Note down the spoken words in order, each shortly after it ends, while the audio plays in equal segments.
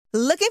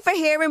Looking for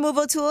hair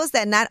removal tools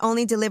that not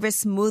only deliver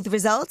smooth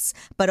results,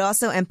 but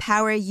also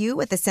empower you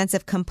with a sense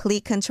of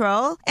complete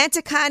control?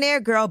 Enter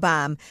Conair Girl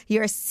Bomb,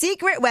 your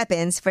secret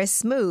weapons for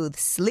smooth,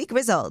 sleek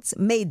results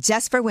made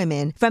just for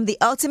women. From the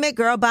ultimate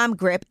Girl Bomb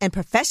grip and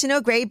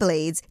professional-grade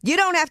blades, you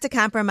don't have to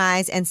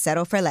compromise and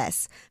settle for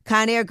less.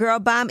 Conair Girl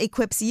Bomb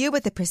equips you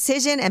with the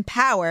precision and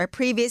power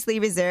previously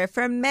reserved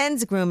for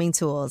men's grooming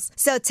tools.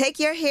 So take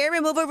your hair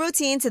removal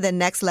routine to the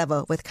next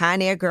level with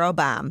Conair Girl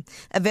Bomb.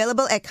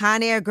 Available at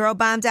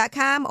ConairGirlBomb.com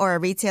or a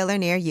retailer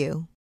near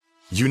you.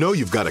 You know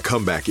you've got a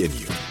comeback in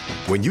you.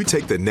 When you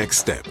take the next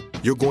step,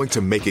 you're going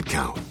to make it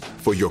count.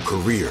 For your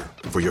career,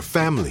 for your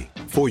family,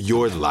 for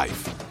your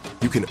life.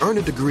 You can earn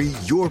a degree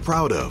you're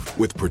proud of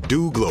with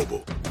Purdue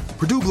Global.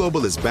 Purdue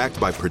Global is backed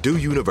by Purdue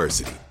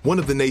University, one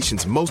of the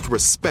nation's most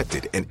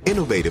respected and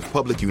innovative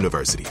public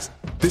universities.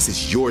 This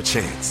is your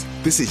chance.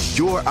 This is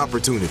your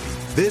opportunity.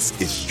 This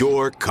is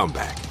your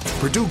comeback.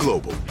 Purdue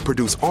Global,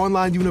 Purdue's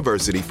online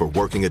university for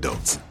working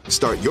adults.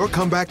 Start your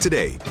comeback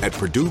today at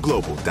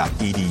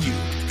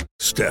purdueglobal.edu.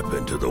 Step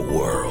into the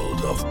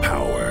world of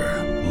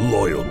power,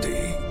 loyalty,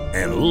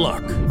 and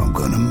luck. I'm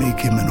gonna make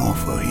him an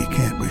offer he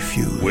can't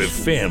refuse. With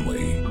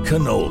family,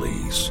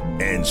 cannolis,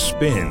 and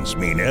spins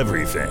mean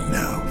everything.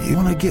 Now, you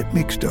wanna get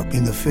mixed up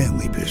in the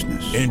family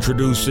business.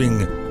 Introducing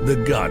The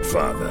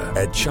Godfather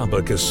at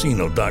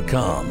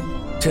ChumbaCasino.com.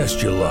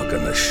 Test your luck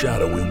in the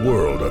shadowy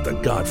world of The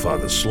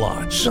Godfather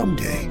slot.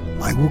 Someday,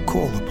 I will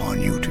call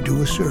upon you to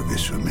do a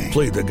service for me.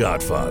 Play The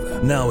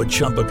Godfather, now at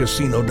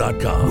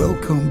ChumbaCasino.com.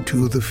 Welcome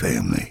to the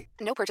family.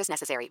 No purchase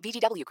necessary.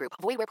 VGW Group.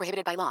 Void where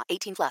prohibited by law.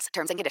 18 plus.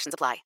 Terms and conditions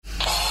apply.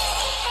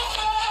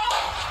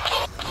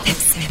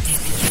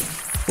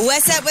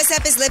 What's up? What's up?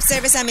 It's Lip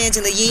Service. I'm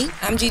Angela Yee.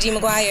 I'm Gigi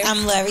McGuire.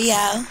 I'm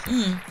L'Oreal.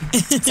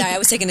 Sorry, I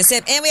was taking a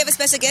sip. And we have a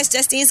special guest.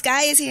 Justine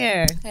Skye is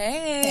here.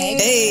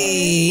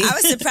 Hey. I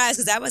was surprised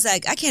because I was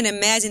like, I can't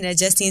imagine that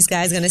Justine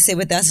Skye is going to sit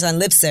with us on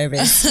Lip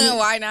Service.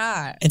 Why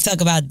not? And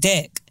talk about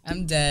dick.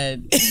 I'm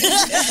dead.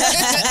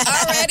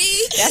 Already?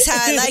 That's how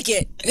I like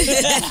it.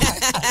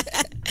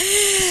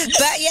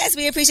 But yes,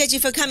 we appreciate you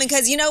for coming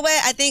because you know what?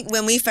 I think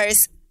when we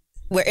first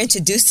were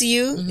introduced to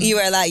you, you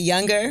were a lot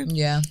younger.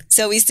 Yeah.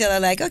 So we still are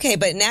like, okay,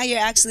 but now you're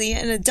actually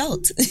an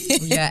adult.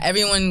 Yeah,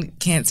 everyone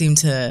can't seem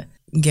to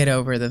get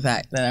over the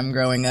fact that I'm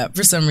growing up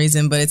for some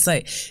reason, but it's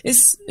like,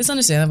 it's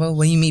understandable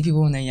when you meet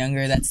people when they're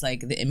younger. That's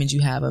like the image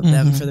you have of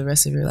them for the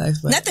rest of your life.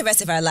 But not the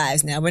rest of our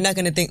lives now. We're not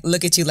going to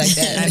look at you like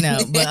that. I know,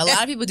 but a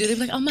lot of people do. They're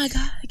like, oh my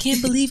God, I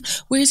can't believe,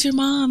 where's your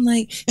mom?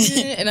 Like,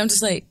 and I'm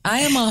just like,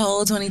 I am a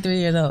whole 23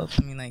 years old.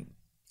 I mean, like,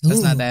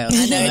 that's not that old.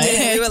 I know,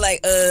 we were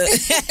like,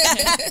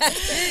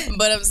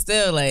 But I'm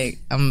still like,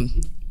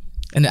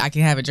 and I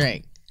can have a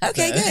drink.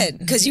 Okay, good,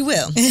 because you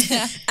will.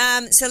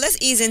 So let's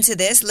ease into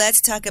this.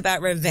 Let's talk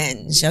about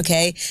revenge,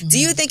 okay? Do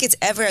you think it's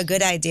ever a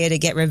good idea to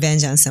get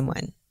revenge on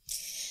someone?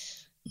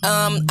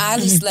 I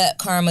just let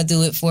karma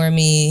do it for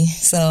me,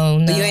 so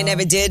no. But you ain't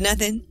never did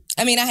nothing?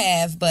 I mean, I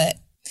have, but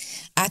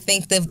I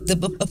think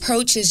the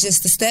approach is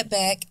just to step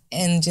back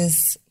and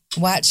just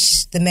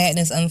watch the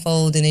madness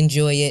unfold and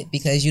enjoy it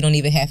because you don't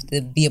even have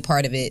to be a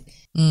part of it.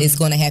 It's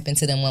going to happen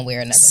to them one way or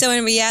another. So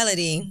in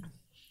reality,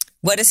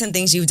 what are some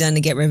things you've done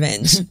to get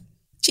revenge?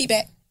 Cheat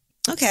back.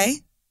 Okay.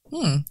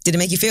 Did it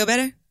make you feel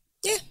better?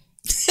 Yeah.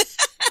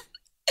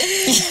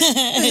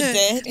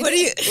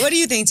 What do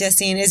you think,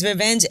 Justine? Is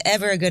revenge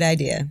ever a good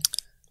idea?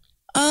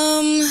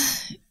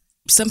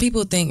 Some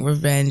people think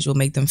revenge will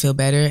make them feel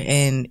better,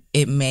 and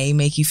it may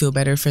make you feel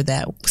better for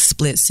that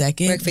split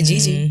second. Work for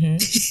Gigi.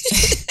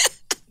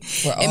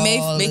 It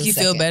may make you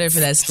feel better for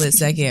that split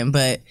second,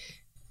 but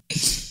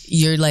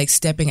you're like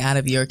stepping out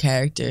of your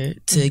character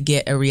to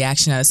get a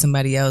reaction out of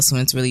somebody else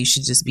when it's really, you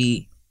should just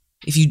be,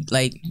 if you,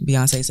 like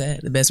Beyonce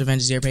said, the best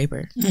revenge is your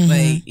paper.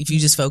 Like, if you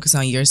just focus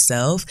on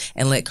yourself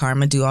and let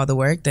karma do all the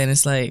work, then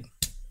it's like...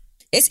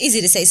 It's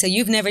easy to say. So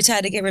you've never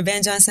tried to get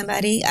revenge on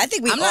somebody? I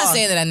think I'm not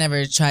saying that I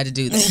never tried to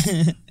do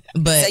that.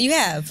 But so you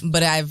have.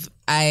 But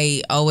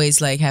I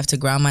always like have to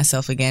ground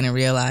myself again and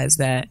realize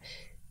that,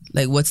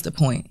 like, what's the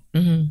point?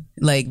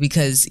 Like,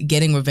 because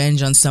getting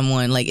revenge on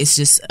someone, like, it's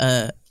just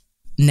a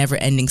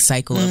never-ending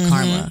cycle of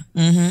karma.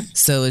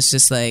 So it's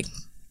just like...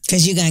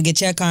 Because you're going to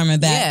get your karma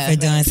back for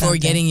doing something. For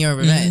getting your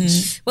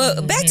revenge.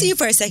 Well, back to you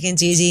for a second,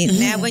 Gigi.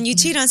 Now, when you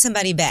cheat on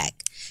somebody back,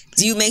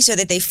 do you make sure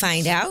that they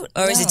find out?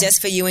 Or is it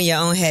just for you in your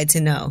own head to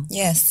know?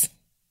 Yes.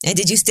 And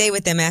did you stay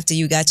with them after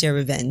you got your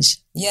revenge?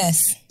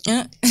 Yes.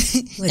 And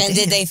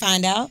did they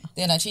find out?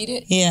 Then I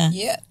cheated? Yeah.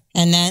 Yeah.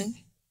 And then?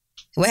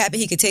 What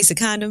happened? He could taste a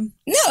condom?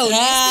 No.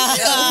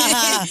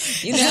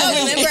 You know,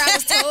 remember I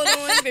was told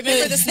on?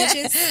 Remember the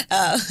snitches?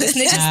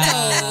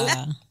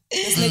 The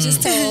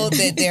snitches told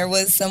that there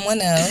was someone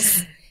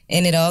else,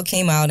 and it all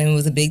came out, and it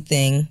was a big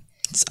thing.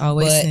 It's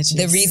always but snitches.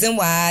 The reason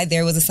why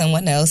there was a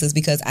someone else is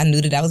because I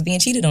knew that I was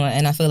being cheated on,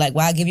 and I feel like,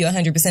 why give you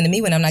 100% of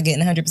me when I'm not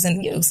getting 100%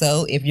 of you?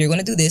 So if you're going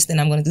to do this, then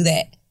I'm going to do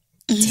that.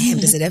 Damn,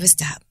 does it ever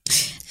stop?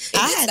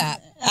 I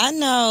I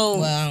know.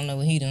 Well, I don't know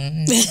what he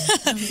doing.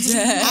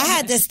 I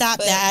had to stop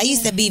that. I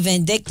used to be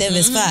vindictive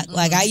as fuck.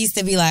 Like, I used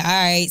to be like, all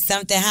right,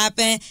 something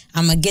happened,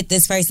 I'm going to get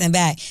this person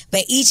back.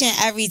 But each and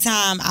every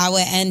time I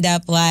would end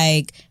up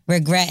like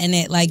regretting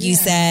it, like you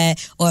said,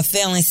 or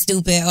feeling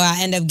stupid, or I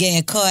end up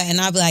getting caught, and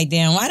I'll be like,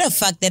 damn, why the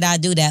fuck did I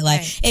do that?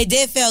 Like, it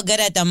did feel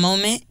good at the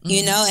moment,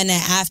 you know, and then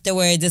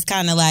afterwards, it's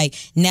kind of like,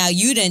 now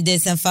you done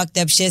did some fucked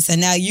up shit, so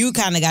now you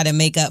kind of got to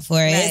make up for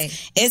it.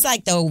 Right. It's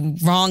like the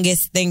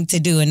wrongest thing to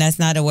do, and that's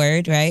not a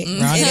word, right?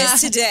 It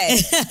is today.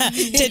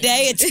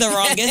 Today, it's the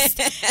wrongest.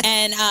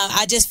 And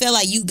I just feel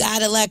like you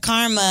got to let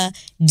karma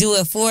do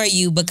it for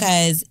you,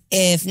 because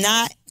if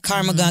not,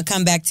 karma gonna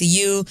come back to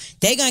you.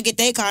 They gonna get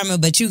their karma,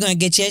 but you gonna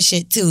get your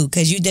shit too,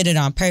 because you did it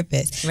on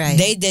purpose. Right.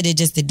 They did it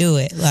just to do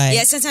it. Like,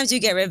 Yeah, sometimes you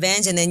get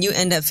revenge and then you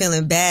end up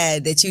feeling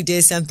bad that you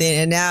did something,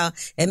 and now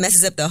it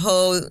messes up the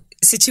whole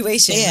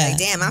situation. Yeah. Like,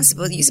 damn,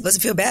 you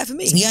supposed to feel bad for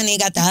me. you don't even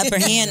got the upper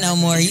hand no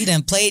more. You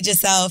done played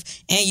yourself,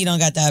 and you don't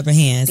got the upper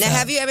hand. Now, so.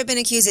 have you ever been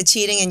accused of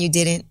cheating and you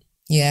didn't?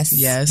 Yes.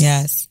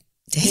 Yes.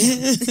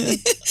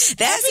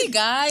 Every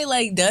guy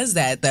like does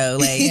that though.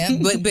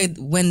 Like, but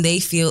when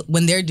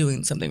they're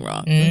doing something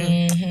wrong,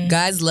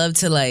 guys love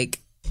to like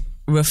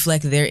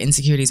reflect their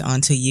insecurities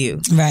onto you.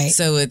 Right.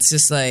 So it's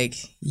just like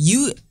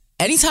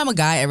anytime a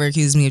guy ever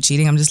accuses me of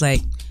cheating, I'm just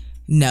like,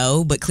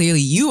 no, but clearly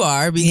you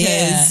are,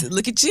 because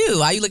look at you.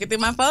 Why are you looking through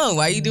my phone?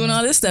 Why are you doing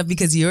all this stuff?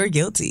 Because you're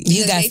guilty.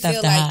 You got they stuff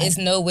feel to like hide. it's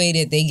no way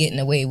that they getting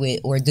away with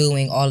or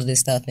doing all of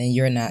this stuff, and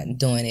you're not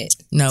doing it.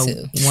 No,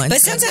 too.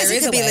 But sometimes There it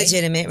is could a be way.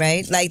 legitimate,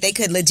 right? Like, they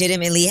could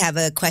legitimately have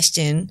a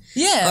question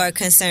or a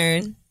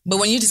concern. But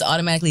when you're just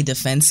automatically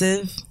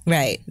defensive,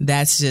 Right.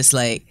 that's just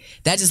like,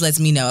 that just lets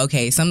me know,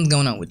 okay, something's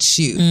going on with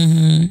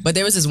you. But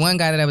there was this one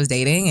guy that I was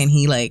dating, and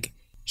he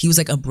was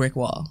like a brick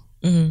wall.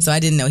 So I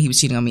didn't know he was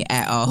cheating on me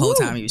at all. The whole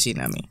time he was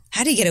cheating on me.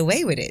 How do you get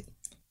away with it?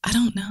 I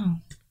don't know.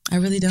 I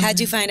really don't. How'd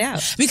you find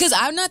out? Because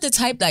I'm not the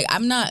type, like,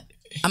 I'm not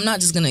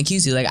just gonna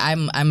accuse you. Like,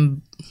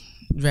 I'm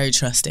very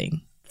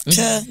trusting.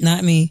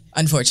 Not me.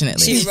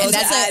 Unfortunately. She rolled and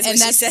that's her eyes when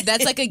she said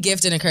that's like a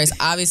gift and a curse.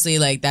 Obviously,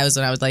 like, that was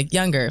when I was like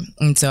younger,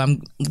 and so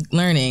I'm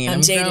learning and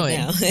I'm jaded growing.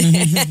 now.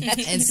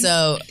 And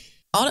so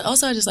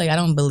also I just like, I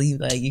don't believe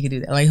like you could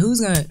do that. Like, who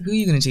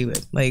you gonna cheat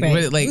with? Like,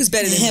 like Who's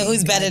better than me?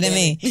 Who's better than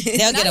me?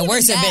 They'll get a not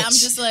worse even that, bitch. I'm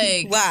just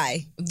like,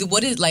 Why?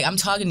 what is, like, I'm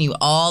talking to you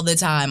all the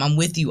time. I'm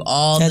with you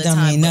all That the don't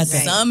time. mean But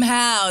nothing.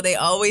 somehow they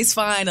always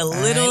find a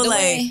little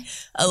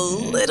a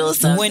little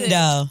something.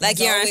 Window. Like,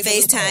 you're on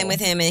FaceTime with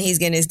him and he's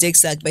getting his dick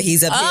sucked, but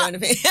he's up here on the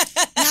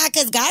Nah,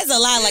 because guys a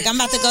lot. Like, I'm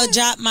about to go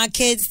drop my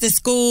kids to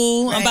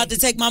school. I'm about to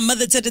take my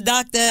mother to the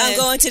doctor. I'm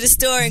going to the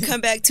store and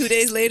come back 2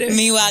 days later.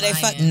 Meanwhile, they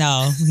fuck.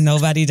 No,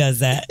 nobody does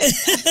that.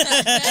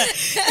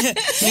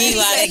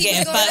 Meanwhile, they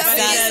getting fucked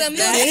up.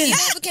 He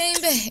never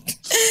came back.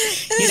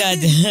 You know,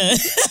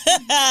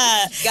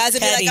 Guys will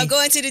be like, Petty. I'm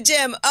going to the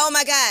gym. Oh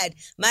my God.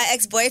 My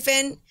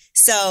ex-boyfriend.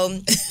 So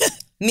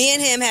me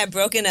and him had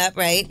broken up,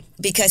 right?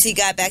 Because he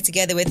got back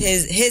together with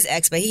his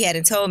ex, but he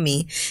hadn't told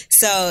me.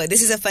 So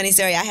this is a funny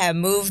story. I had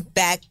moved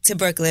back to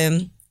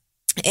Brooklyn,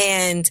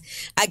 and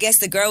I guess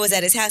the girl was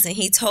at his house, and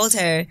he told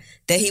her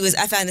that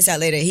I found this out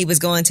later, he was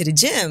going to the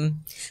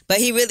gym, but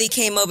he really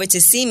came over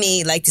to see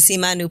me, like to see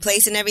my new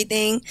place and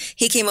everything.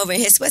 He came over in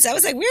his sweats. I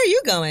was like, where are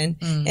you going?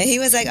 And he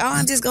was like, oh,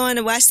 I'm just going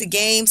to watch the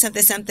game,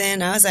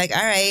 something. I was like,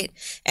 all right.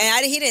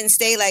 And he didn't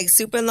stay like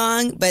super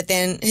long, but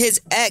then his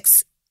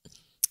ex,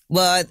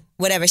 well,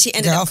 whatever, she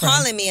ended up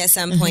calling me at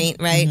some point,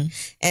 right?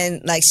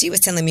 And like, she was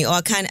telling me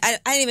all kind of, I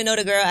didn't even know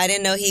the girl. I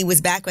didn't know he was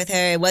back with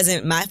her. It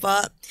wasn't my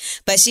fault.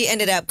 But she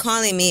ended up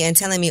calling me and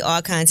telling me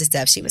all kinds of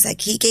stuff. She was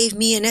like, he gave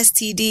me an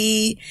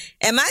STD.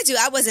 And mind you,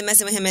 I wasn't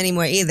messing with him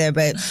anymore either,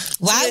 but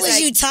why was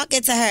you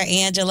talking to her,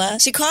 Angela?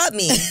 She called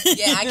me.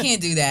 Yeah, I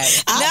can't do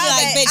that.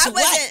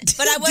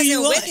 I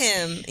wasn't with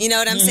him. You know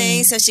what I'm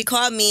saying? So she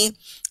called me.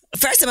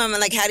 First of all, I'm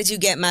like, how did you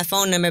get my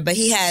phone number? But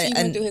he had... She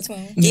went through his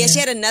phone? Yeah, she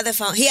had another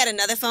phone. He had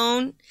another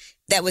phone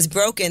that was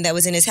broken that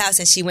was in his house,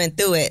 and she went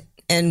through it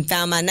and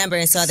found my number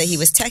and saw that he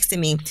was texting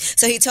me.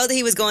 So he told her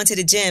he was going to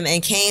the gym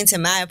and came to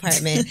my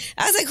apartment.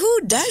 I was like,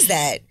 who does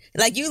that?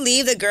 Like, you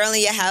leave the girl in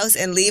your house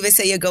and leave and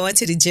say you're going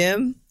to the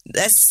gym?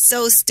 That's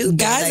so stupid.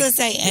 Guys like, will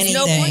say anything.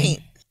 There's no point.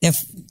 They're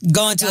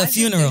going to a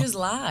funeral. They just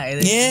lie.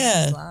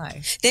 Yeah. Just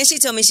lie. Then she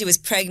told me she was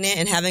pregnant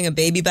and having a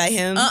baby by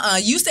him.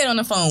 You stayed on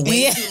the phone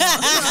way too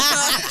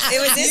long.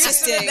 It was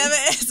interesting. Never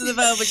answered the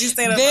phone, but you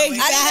stayed on the Big phone.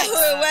 I didn't know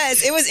who it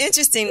was. It was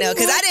interesting though,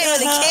 because I didn't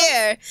really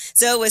care.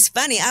 So it was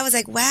funny. I was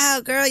like, wow,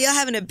 girl, y'all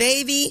having a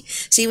baby?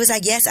 She was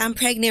like, yes, I'm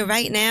pregnant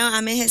right now.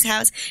 I'm in his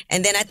house.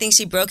 And then I think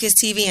she broke his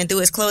TV and threw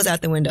his clothes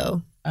out the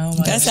window. Oh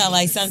my That sounds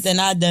like something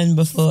I've done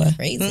before.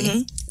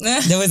 Crazy.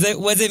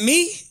 Was it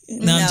me?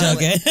 No, I'm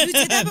joking. You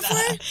did that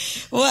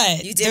before?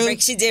 What? You did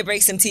break. She did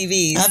break some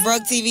TVs. I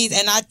broke TVs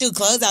and I threw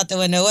clothes out the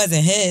window. It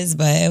wasn't his,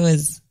 but it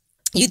was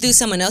You threw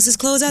someone else's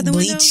clothes out the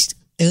window? bleached.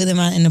 Threw them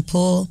out in the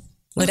pool.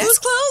 Well, whose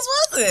clothes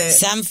was it?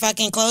 Some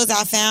fucking clothes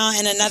I found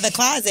in another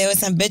closet. It was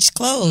some bitch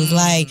clothes.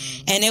 Like,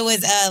 and it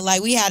was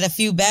like we had a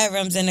few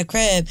bedrooms in the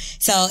crib.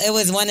 So it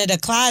was one of the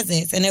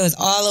closets and it was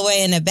all the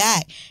way in the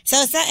back.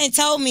 So something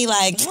told me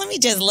like, let me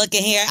just look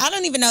in here. I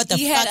don't even know what the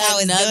fuck I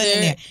was doing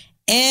in there.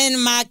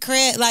 In my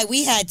crib, like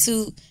we had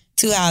two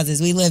houses.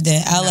 We lived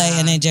in LA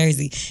and in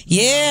Jersey.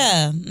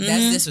 Yeah.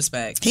 That's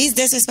disrespect. He's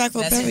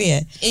disrespectful,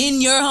 period. In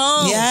your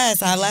home.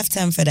 Yes, I left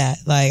him for that.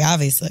 Like,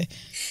 obviously.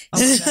 Oh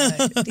my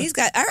God. These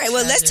guys. All right,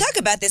 well, let's talk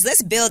about this.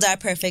 Let's build our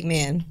perfect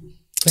man.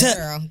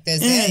 Girl, does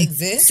that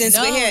exist? Since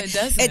we're here. It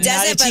doesn't. It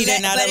doesn't, Not a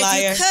cheater, not a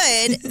liar. If you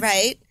could,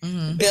 right,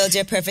 build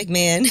your perfect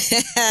man.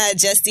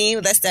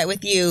 Justine, let's start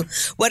with you.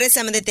 What are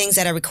some of the things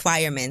that are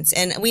requirements?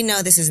 And we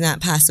know this is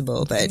not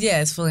possible, but...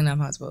 Yeah, it's fully not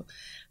possible.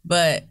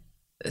 But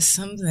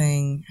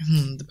something,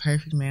 the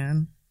perfect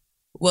man.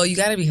 Well, you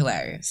got to be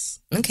hilarious.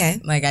 Okay.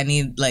 Like,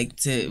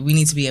 we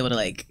need to be able to,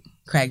 like,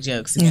 crack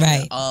jokes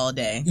together all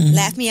day.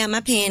 Laugh me out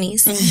my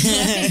panties.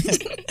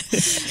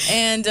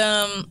 And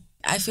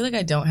I feel like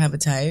I don't have a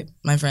type.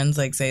 My friends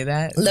like say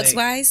that. Looks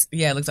wise?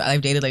 Yeah, looks.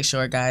 I've dated like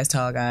short guys,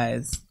 tall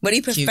guys. What do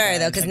you prefer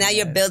though? Because now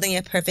you're building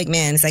your perfect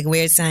man. It's like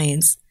weird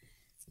science.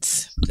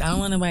 I don't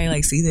want nobody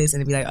like see this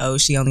and be like, oh,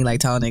 she only like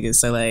tall niggas.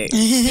 So like,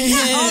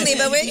 not only,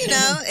 but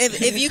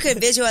if you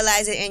could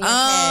visualize it in your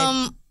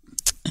head.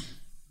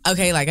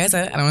 Okay, like I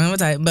said, I don't have a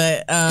type,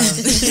 but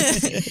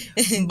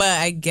but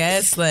I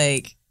guess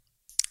like.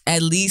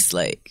 At least,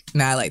 like,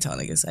 I like tall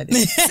niggas. I do.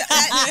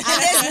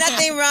 There's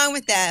nothing wrong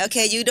with that,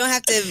 okay? You don't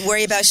have to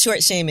worry about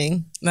short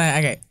shaming. Nah,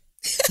 okay.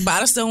 But I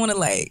just don't want to,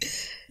 like,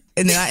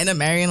 and then I end up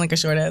marrying, like, a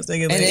short-ass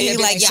nigga. And then you're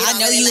like, yeah, I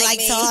know you like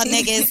tall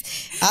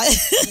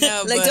niggas.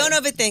 No, like, don't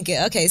overthink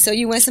it. Okay, so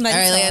you want somebody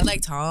tall. Like, I'd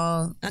like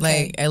tall. Okay.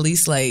 Like, at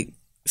least, like,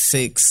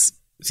 6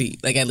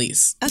 feet. Like, at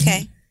least.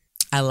 Okay.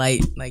 I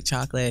like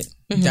chocolate,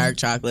 dark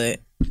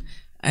chocolate.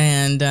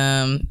 And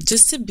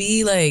just to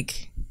be,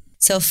 like...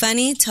 So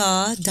funny,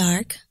 tall,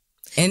 dark.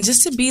 And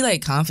just to be,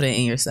 like, confident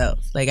in yourself.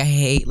 Like, I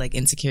hate, like,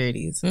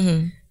 insecurities.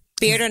 Mm-hmm.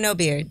 Beard or no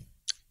beard?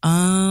 Either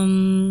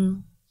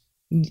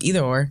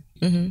or.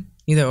 Mm-hmm.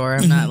 Either or.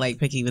 I'm not, like,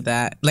 picky with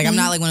that. Like, I'm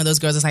not, like, one of those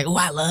girls that's like, oh,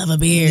 I love a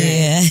beard.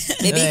 Yeah.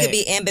 Maybe he could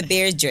be Amber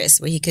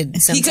Beardress, where he could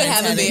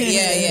have a beard.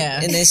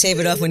 Yeah. And then shave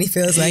it off when he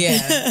feels like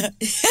it.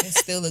 It's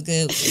still a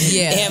good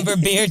Amber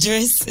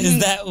Beardress? Is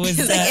that was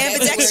that?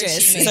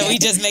 Ambidextrous. So we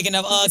just making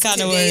up all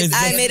kind of words.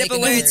 I made up a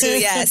word too,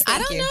 yes.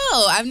 I don't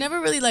know. I've never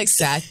really, like,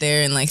 sat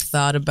there and, like,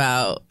 thought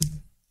about...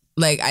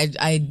 Like,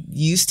 I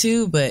used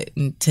to, but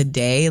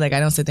today, like, I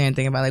don't sit there and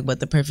think about, like, what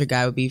the perfect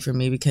guy would be for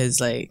me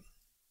because, like,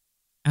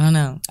 I don't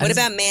know. What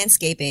about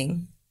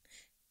manscaping?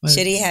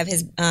 Should he have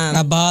his...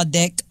 a bald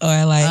dick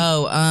or, like...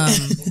 Oh,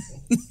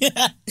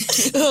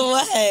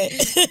 what?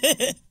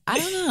 I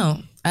don't know.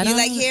 You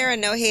like hair or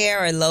no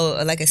hair or low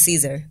or like a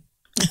Caesar?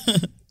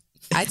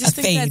 I just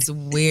think that's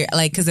weird.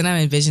 Like, because then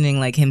I'm envisioning,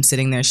 like, him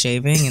sitting there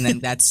shaving, and then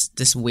that's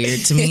just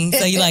weird to me.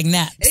 So you like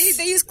naps?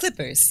 They use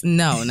clippers.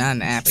 No, not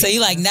nappy. So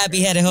you like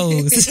nappy-headed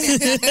hoes?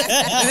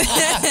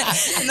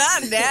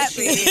 Not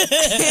nappy.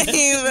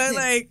 But,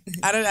 like,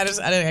 I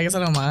guess I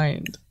don't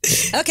mind.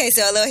 Okay,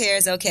 so a little hair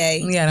is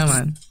okay. Yeah, I don't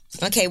mind.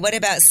 Okay, what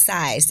about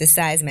size? Does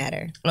size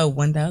matter? Oh,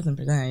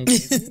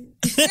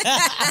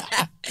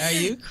 1,000%. Are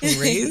you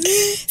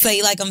crazy? So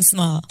you like them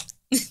small?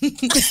 Really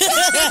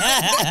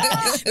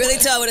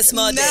tall with a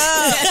small dick. Big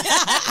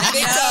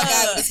tall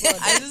guy with a small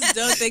dick. I just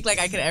don't think like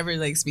I could ever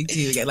like speak to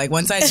you again. Like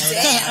once I know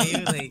that about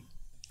you, like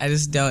I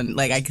just don't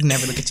like. I could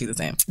never look at you the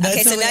same.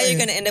 Okay, so now you're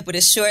gonna end up with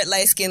a short,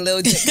 light skinned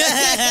little dick. He's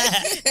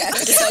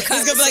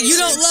gonna be like, "You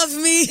don't love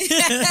me.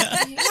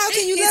 How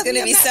can you love me?" He's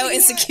gonna be so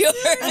insecure.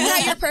 I'm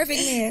not your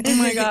perfect man. Oh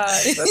my god,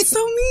 that's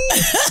so mean.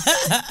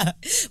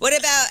 What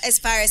about as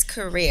far as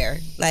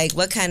career? Like,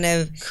 what kind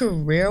of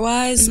career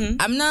wise?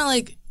 I'm not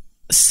like.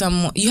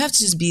 You have to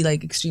just be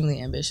like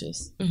extremely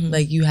ambitious.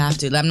 Like you have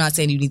to. I'm not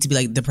saying you need to be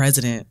like the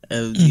president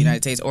of the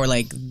United States or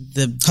like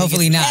the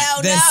hopefully not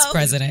this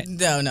president.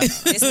 No.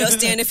 There's no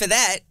standard for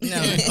that.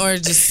 No, or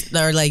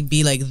like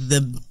be like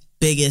the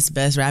biggest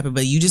best rapper.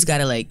 But you just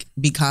gotta like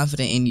be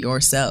confident in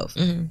yourself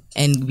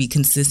and be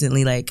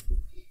consistently like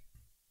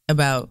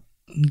about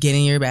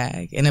getting your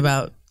bag and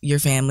about your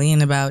family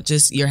and about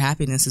just your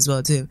happiness as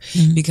well too.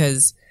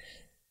 Because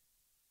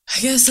I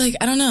guess like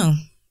I don't know.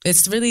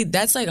 It's really,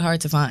 that's like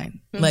hard to find.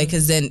 Like,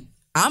 cause then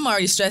I'm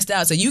already stressed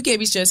out. So you can't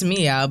be stressing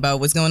me out about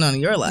what's going on in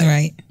your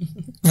life.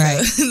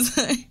 Right.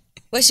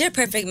 What's your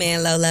perfect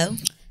man, Lolo?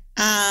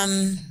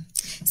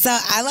 So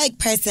I like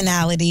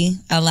personality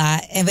a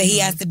lot, but he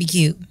has to be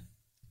cute.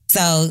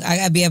 So I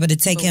gotta be able to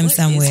take him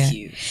somewhere.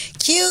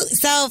 Cute.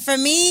 So for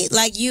me,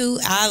 like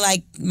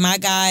my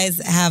guys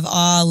have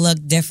all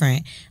looked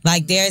different.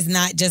 Like there's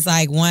not just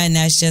like one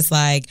that's just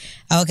like,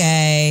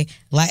 okay,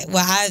 like,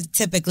 well, I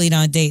typically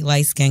don't date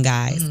light skinned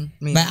guys,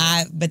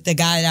 but the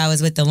guy that I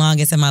was with the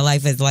longest in my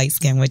life is light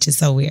skinned, which is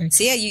so weird.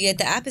 So yeah, you get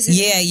the opposite.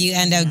 Yeah, you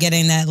end up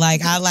getting that.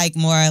 Like I like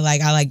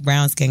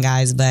brown skinned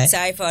guys, but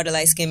sorry for all the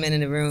light skinned men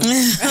in the room.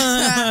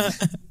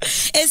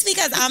 It's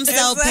because I'm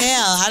so pale.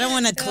 I don't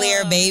want a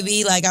clear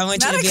baby. Like I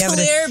want you to be able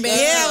to. Baby.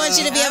 Yeah, I want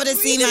you to be able to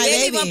see my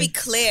baby. It won't be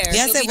clear.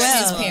 Yes, it will.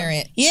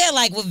 Transparent. Yeah,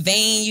 like with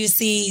vein, you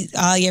see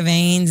all your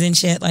veins and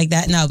shit like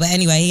that. No, but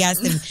anyway, he has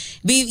to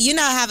be,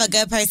 have a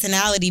good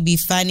personality, be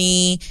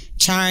funny,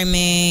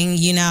 charming,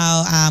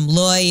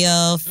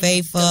 loyal,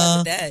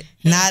 faithful,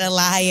 not a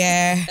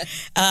liar.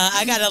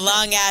 I got a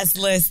long ass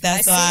list.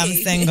 That's why I'm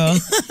single.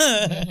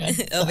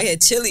 Over here,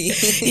 Chili.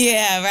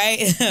 Yeah,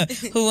 right.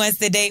 Who wants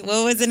to date?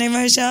 What was the name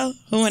of her show?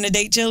 Who want to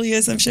date Chili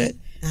or some shit?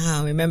 I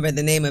don't remember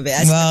the name of it.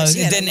 Well, it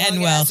didn't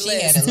end well.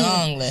 She had a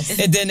long list.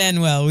 It didn't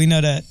end well. We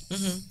know that.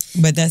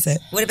 Mm-hmm. But that's it.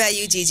 What about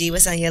you, Gigi?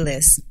 What's on your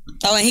list?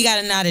 Oh, and he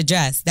got to know how to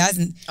dress. My God.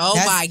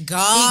 He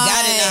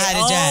got to know how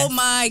to dress. Oh,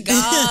 my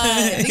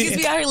God. Niggas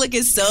be out here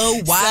looking so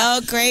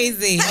wild. So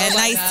crazy. And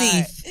nice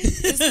teeth.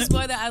 This is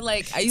one that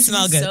I used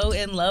Smell to be good. so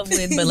in love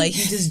with, but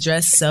he just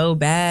dressed so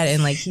bad,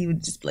 and he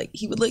would just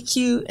he would look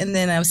cute, and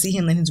then I would see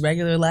him in his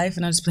regular life,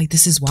 and I would just be like,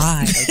 this is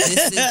why.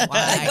 This is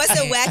why. What's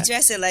a whack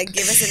dresser?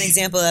 Give us an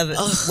example of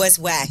what's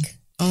whack.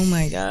 Oh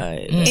my God.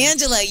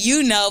 Angela,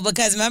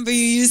 because remember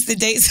you used to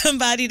date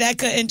somebody that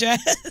couldn't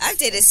dress? I've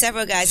dated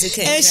several guys who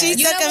couldn't And dress. she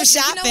took him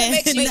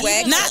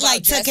shopping.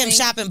 Not took him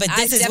shopping, but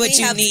this is what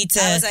you need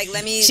to. I was like,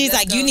 she's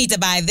like, you need to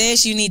buy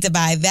this, you need to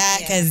buy that,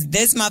 because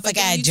this motherfucker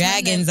had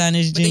dragons on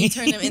his jeans. But then you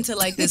turn them into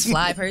this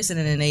fly person,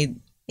 and then they...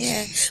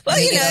 Yeah. Well,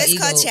 it's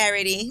called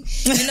charity.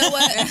 You know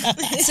what?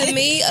 To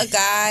me, a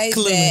guy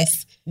that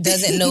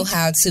doesn't know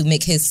how to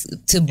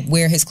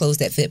wear his clothes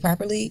that fit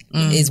properly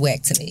is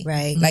whack to me.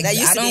 Right. That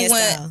used to be a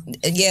style.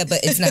 Yeah, but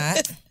it's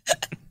not.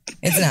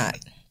 It's not.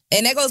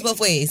 And that goes both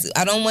ways.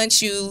 I don't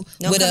want you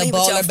with a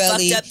baller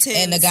belly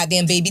and a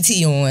goddamn baby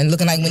tee on,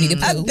 looking like Winnie the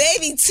Pooh. A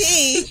baby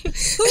tee?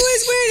 Who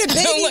is wearing a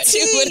baby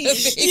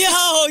tee?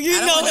 Yo, you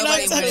know what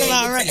I'm talking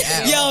about, right?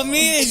 Yo,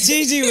 me and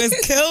Gigi was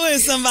killing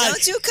somebody.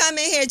 Don't you come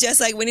in here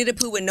just like Winnie the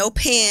Pooh with no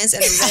pants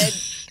and a red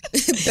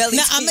belly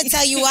tee. I'm going to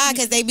tell you why,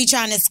 because they be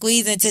trying to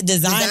squeeze into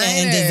designer,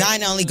 and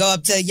designer only go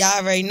up to, y'all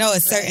already know,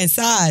 a certain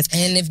size.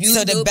 And if you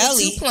the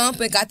belly too plump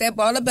and got that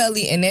baller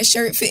belly and that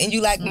shirt fitting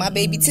you like my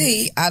baby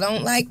tee, I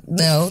don't like,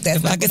 no. That's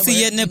if I can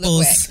see your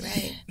nipples.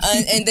 Right.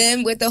 And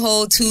then with the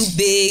whole too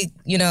big,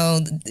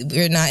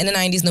 we're not in the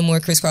 90s no more.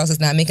 Crisscross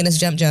is not making us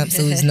jump,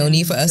 so there's no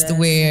need for us to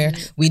wear.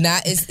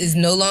 It's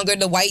no longer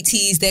the white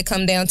tees that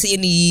come down to your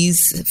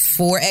knees,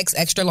 4X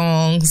extra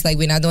long. It's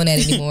we're not doing that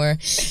anymore.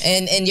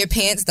 and your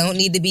pants don't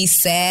need to be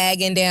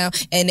sagging down,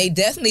 and they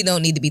definitely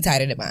don't need to be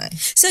tighter than mine.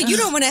 So you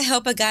don't want to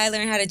help a guy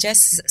learn how to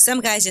dress?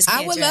 Some guys just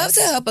can't I would dress. love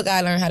to help a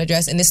guy learn how to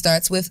dress, and it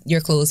starts with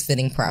your clothes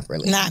fitting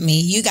properly. Not me.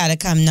 You got to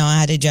come knowing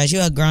how to dress.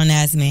 You're a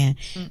grown-ass man.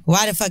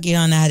 Why the fuck you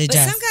don't know how to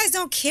dress? But some guys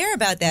don't care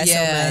about that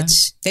so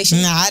much. They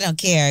should. No, I don't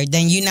care.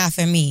 Then you're not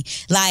for me.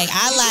 I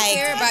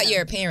care about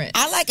your appearance.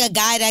 I like a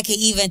guy that can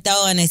even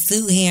throw in a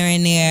suit here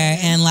and there,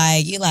 and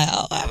you're like,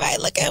 oh, all right,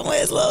 look at him with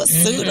his little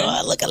suit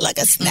on, looking like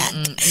a snack.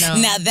 No.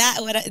 Now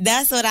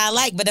that's what I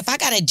like. But if I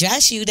gotta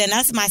dress you, then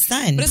that's my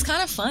son. But it's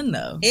kind of fun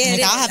though. Yeah,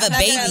 I'll have a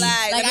baby.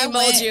 I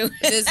mold you.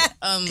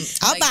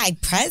 I'll buy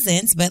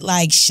presents, but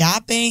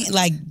shopping,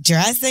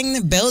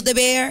 dressing, build a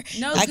bear.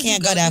 No, I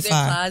can't go that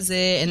far. Closet,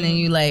 and then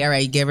you all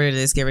right, get rid of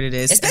this, get rid of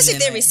this. Especially if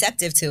they're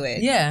receptive to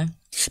it. Yeah.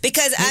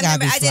 Because I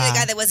remember I dated a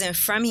guy that wasn't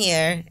from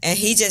here, and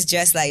he just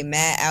dressed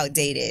mad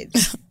outdated.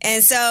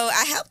 And so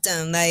I helped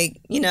him,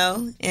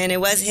 and it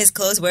was his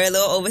clothes were a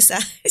little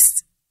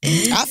oversized.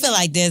 I feel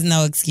like there's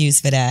no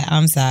excuse for that.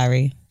 I'm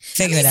sorry.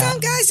 Figure it out.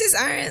 Some guys just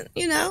aren't,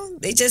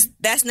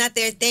 that's not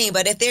their thing.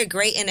 But if they're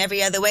great in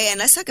every other way, and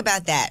let's talk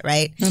about that,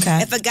 right?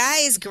 Okay. If a guy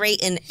is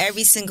great in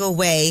every single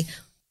way,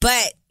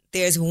 but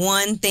there's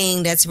one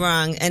thing that's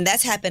wrong, and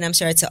that's happened, I'm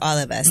sure, to all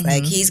of us.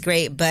 He's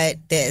great, but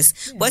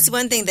this. Yeah. What's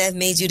one thing that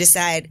made you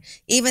decide,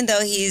 even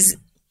though he's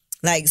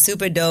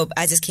super dope,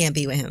 I just can't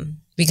be with him?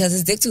 Because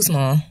his dick too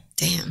small.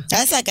 Damn.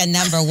 That's a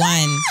number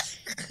one.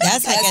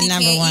 That's a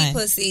number one. Eat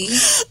pussy.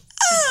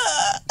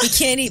 He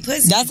can't eat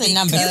pussy. That's a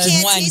number one, too.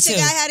 You can't teach a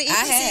guy how to eat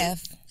pussy? I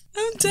have.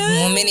 I'm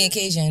done. On many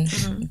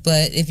occasions.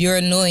 But if you're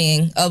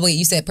annoying... Oh, wait,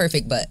 you said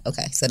perfect butt.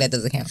 Okay, so that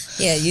doesn't count.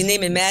 Yeah, you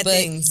naming mad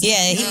things.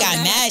 Yeah, he got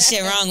mad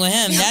shit wrong with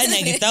him. That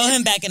nigga, throw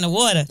him back in the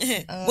water.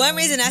 One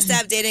reason I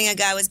stopped dating a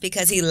guy was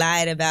because he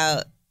lied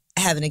about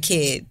having a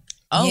kid.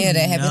 Oh, yeah,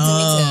 that happened to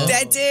me too.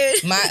 That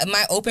dude.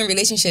 My open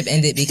relationship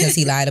ended because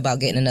he lied about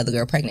getting another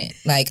girl pregnant.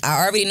 I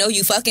already know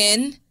you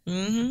fucking.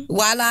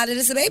 Why lie that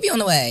it's a baby on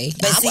the way?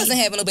 But I wasn't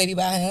having no baby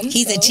by him.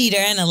 He's a cheater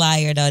and a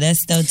liar, though. That's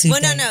still too.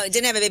 Well, no,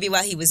 didn't have a baby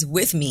while he was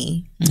with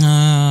me.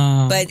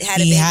 Oh, but had a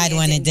baby. He had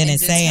one and didn't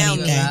say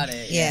anything. About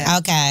it. Yeah.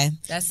 Okay.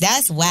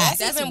 That's whack.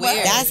 That's even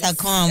worse. That's a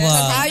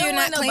cornball. How you're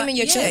not claiming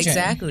your children?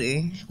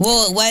 Exactly.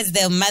 Well, was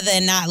the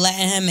mother not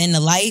letting him in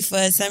the life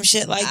or some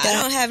shit like that?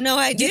 I don't have no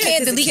idea. You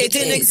can't delete the kid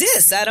your didn't kids.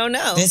 exist. I don't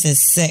know. This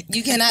is sick.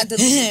 You cannot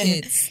delete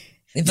your kids.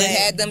 If you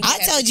had them, I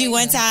told you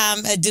one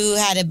time a dude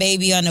had a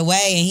baby on the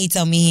way and he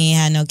told me he ain't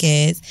had no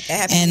kids.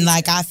 And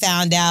I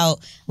found out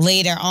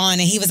later on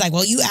and he was like,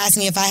 well, you asked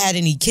me if I had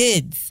any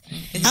kids.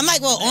 I'm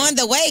like, well, on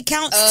the way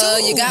counts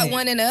too. You got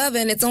one in the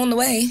oven. It's on the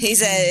way. He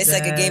said it's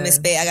like a game of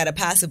spades. I got a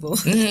possible.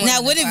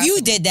 Now, what if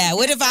you did that?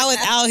 What if I was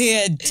out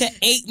here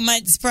 8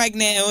 months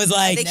pregnant and was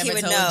like, I think he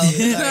would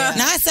know.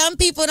 Nah, some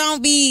people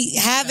don't be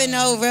having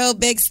no real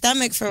big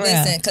stomach for real.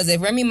 Listen, because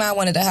if Remy Ma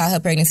wanted to hide her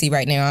pregnancy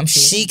right now, I'm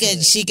sure she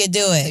could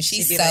do it.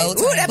 She's She'd be so like,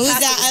 "Ooh, that Who's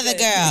that other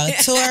girl?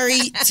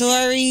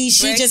 Tori.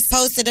 She Bricks. just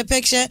posted a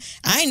picture.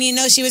 I didn't even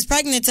know she was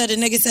pregnant till the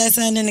nigga said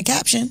something in the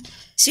caption.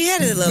 She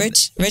had a little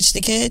Rich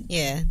the kid?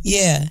 Yeah.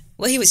 Yeah.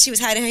 Well, she was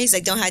hiding her. He's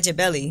like, don't hide your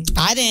belly.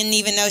 I didn't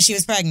even know she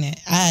was pregnant.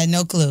 I had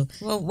no clue.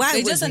 Well, why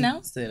They would just we?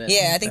 announced it.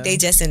 I think they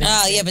just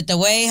announced Oh, yeah, but the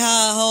way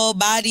her whole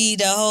body,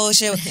 the whole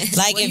shit,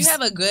 like When if you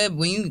have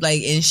when you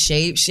like in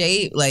shape,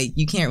 like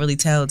you can't really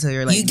tell till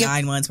you're like You get-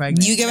 9 months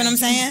pregnant. you get what I'm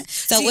saying?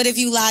 So what if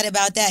you lied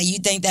about that? You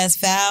think that's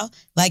foul?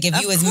 Like if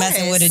you was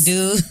messing with a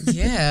course. dude?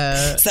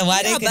 Yeah. So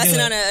why they could do busting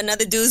it? on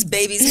another dude's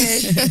baby's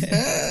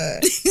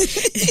head.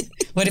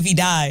 What if he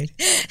died?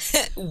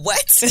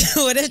 What?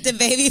 What if the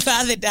baby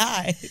father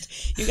died?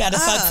 You got to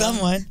fuck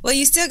someone. Well,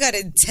 you still got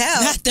to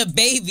tell. Not the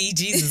baby,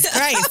 Jesus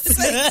Christ.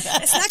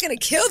 It's not going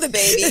to kill the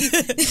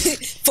baby.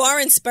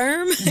 Foreign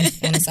sperm.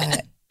 on the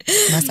side.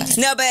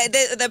 No, but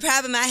the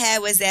problem I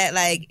had was that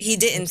like he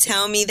didn't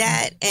tell me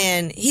that,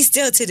 and he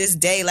still to this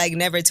day like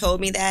never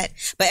told me that.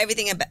 But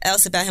everything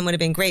else about him would have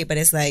been great. But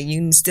it's like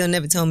you still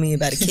never told me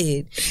about a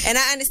kid, and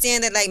I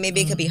understand that like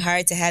maybe it could be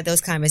hard to have those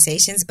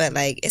conversations, but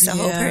like it's a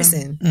whole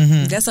person.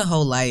 Mm-hmm. That's a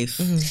whole life.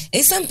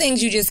 It's some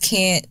things you just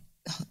can't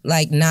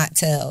like not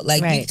tell.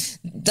 Like Right.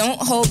 don't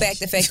hold back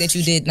the fact that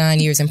you did 9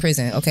 years in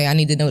prison. Okay, I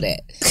need to know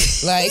that.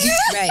 Like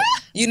Right.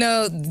 you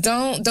know,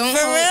 don't For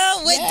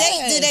real? What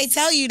date do they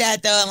tell you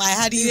that though? And like,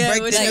 how do you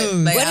break the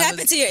news? What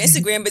happened to your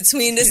Instagram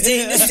between this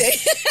day and this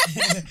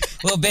day?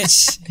 Well,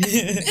 bitch,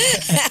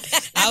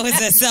 I was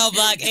at cell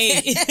block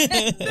 8.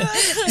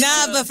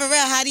 Nah, but for real,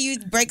 how do you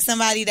break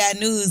somebody that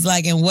news?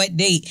 Like, in what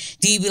date?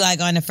 Do you be like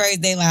on the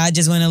first date, like, I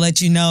just want to let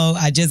you know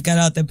I just got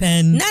out the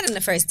pen? Not on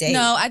the first date.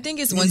 No, I think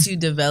it's once you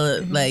develop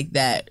like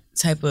that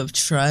type of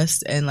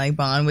trust and like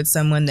bond with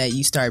someone that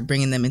you start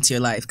bringing them into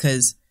your life.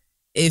 Because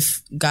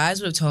if guys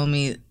would have told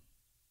me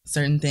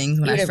certain things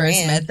when You I would've first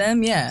ran. met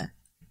them, yeah.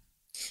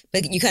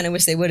 But you kind of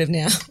wish they would have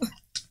now.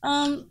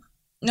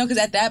 No, because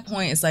at that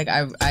point it's like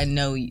I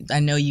know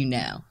you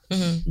now.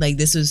 Like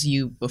this was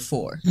you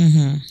before,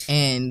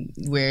 and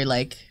we're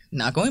like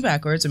not going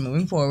backwards or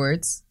moving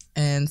forwards,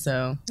 and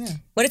so yeah.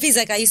 What if he's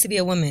like, I used to be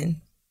a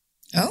woman?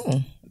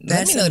 Oh,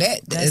 let me know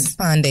that. That's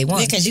upon day one.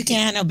 Yeah, because you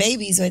can't have no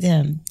babies with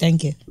him.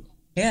 Thank you.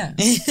 Yeah,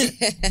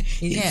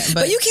 you can't.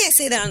 But you can't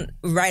say that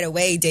right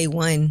away, day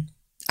one.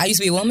 I used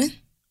to be a woman.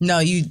 No,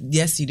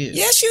 yes, you do.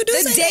 Yes, you do.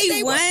 The say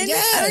day one?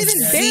 Yes. I don't even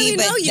barely See,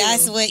 but know you.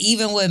 that's what,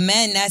 even with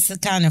men, that's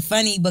kind of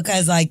funny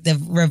because, like,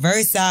 the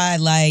reverse side,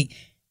 like,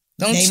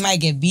 they might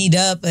get beat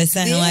up or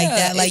something like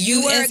that. Like, if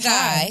you were a it's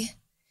hard. guy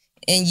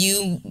and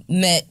you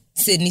met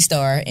Sydney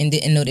Star and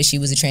didn't know that she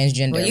was a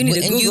transgender. Well, you need to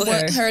Wouldn't you Google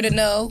want her. her to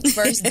know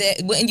first day?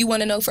 Wouldn't you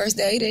want to know first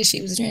day that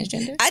she was a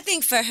transgender? I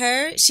think for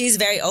her, she's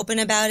very open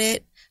about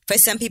it. For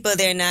some people,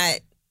 they're not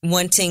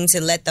wanting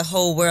to let the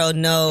whole world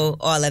know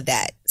all of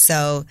that.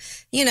 So,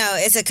 you know,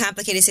 it's a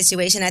complicated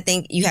situation. I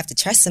think you have to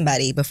trust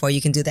somebody before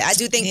you can do that. I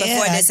do think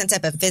before there's some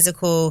type of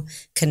physical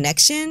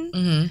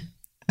connection.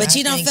 But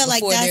you I don't think feel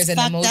like before that's there's an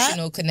fucked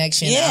emotional up?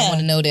 connection. Yeah. I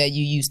want to know that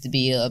you used to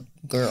be a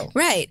girl.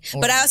 Right.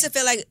 But I also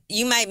feel like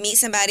you might meet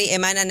somebody,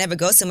 it might not never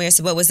go somewhere.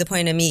 So what was the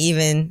point of me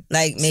even,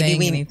 like, maybe Saying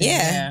we, anything,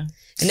 yeah.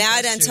 Now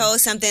I done told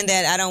something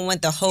that I don't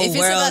want the whole If it's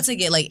world. about to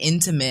get like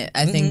intimate,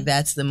 I think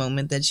that's the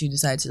moment that you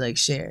decide to like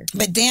share.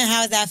 But then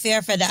how is that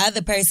fair for the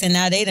other person?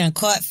 Now they done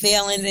caught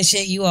feelings and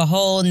shit. You a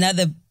whole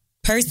nother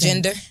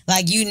person. Gender.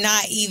 Like you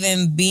not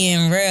even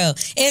being real.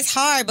 It's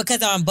hard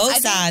because on both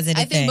sides of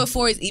the I thing. think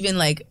before it's even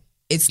like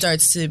it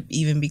starts to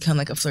even become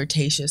like a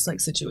flirtatious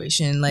like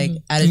situation. Like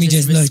out of Let me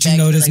just let you respect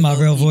know for, this like, my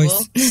both real people.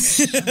 voice.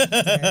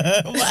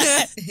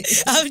 What?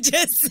 I'm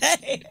just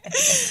saying.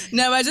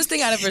 No, I just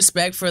think out of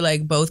respect for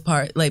like both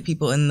like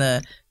people in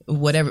the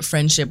whatever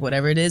friendship,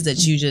 whatever it is that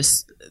you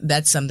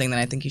that's something that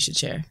I think you should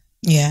share.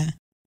 Yeah.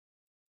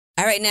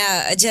 All right,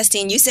 now,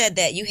 Justine, you said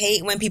that you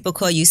hate when people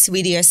call you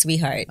sweetie or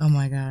sweetheart. Oh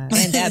my God.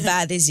 And that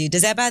bothers you.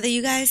 Does that bother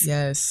you guys?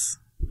 Yes.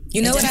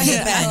 You know what I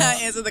hate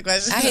about? Answer the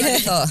question. I hate to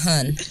be called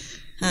hun.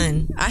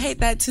 Hun. I hate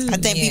that too. I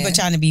think people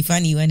trying to be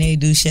funny when they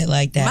do shit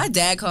like that. My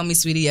dad called me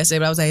sweetie yesterday,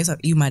 but I was like,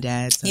 you my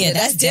dad. So. Yeah,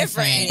 that's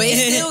different. But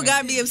it still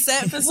got me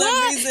upset for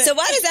some reason. So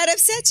why does that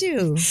upset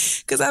you?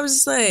 Because I was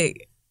just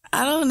like,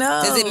 I don't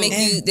know. Does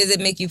it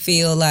make you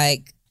feel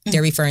like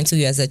they're referring to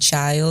you as a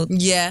child?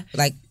 Yeah.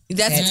 Like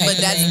That's that type but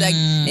of that's thing? like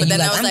And but you then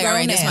like, I was I'm like, all right,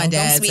 grown this now. my Don't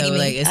dad, sweetie so me.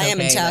 like it's I am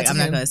a okay. child Like, to I'm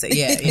not him.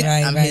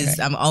 gonna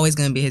say I'm always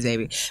gonna be his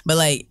baby. But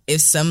like if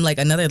some like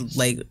another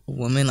like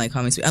woman like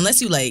call me sweet,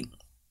 unless you like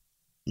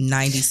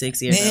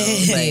 96 years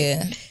old. Like,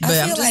 yeah. But I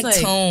I'm feel just like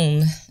like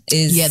tone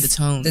is the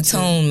tone. The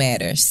tone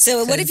matters.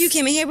 So what if you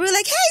came in here, we were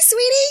like, hey,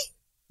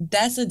 sweetie?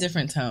 that's a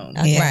different tone.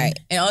 Okay. Right.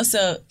 And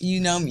also,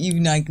 you've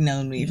like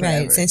known me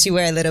forever. Right, since you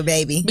were a little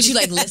baby. But you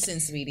like, listen,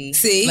 sweetie.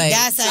 See? Like,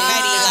 That's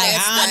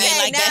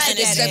already that's a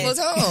disrespectful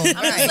tone.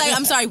 I'm just like,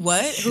 I'm sorry,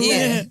 what? Who?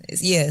 Yeah.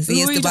 Yes.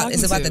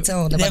 It's about the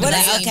tone. About the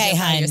name, okay,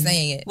 how honey. you're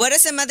saying it. What are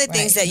some other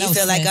things that you No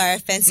feel like sis. are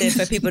offensive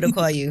for people to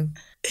call you?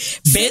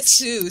 Bitch.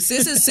 Too.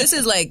 Sis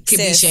is like, could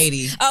be Sis.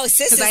 shady. Oh,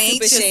 sis is I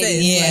ain't super your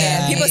shady. sis.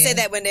 Yeah. People say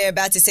that when they're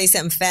about to say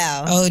something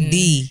foul. OD.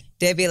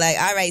 They'll be like,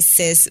 all right,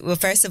 sis. Well,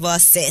 first of all,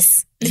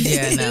 sis.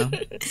 Yeah, no.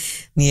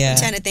 Yeah. I'm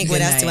trying to think what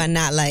Good else do I night.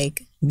 not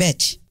like.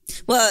 Bitch.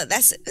 Well,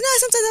 sometimes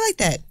I like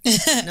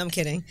that. No, I'm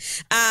kidding.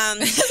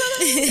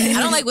 I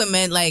don't like when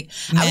men, like,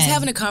 I was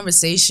having a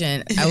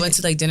conversation. I went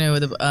to like dinner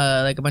with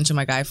like a bunch of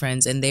my guy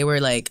friends, and they were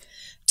like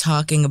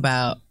talking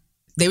about,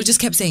 they were just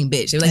kept saying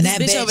bitch. They were like, And this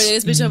that bitch bitch. over there,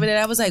 this bitch over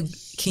there. I was like,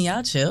 can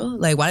y'all chill?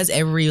 Like, why does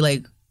every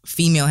like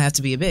female have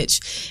to be a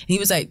bitch? And he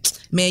was like,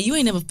 man, you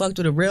ain't never fucked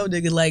with a real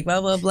nigga, like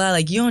blah blah blah.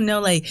 Like, you don't know,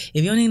 like,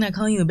 if your nigga not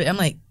calling you a bitch. I'm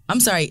like, I'm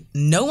sorry,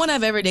 no one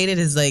I've ever dated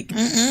is like,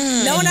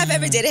 No one I've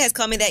ever dated has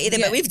called me that either,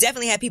 but we've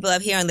definitely had people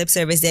up here on Lip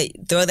Service that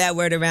throw that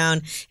word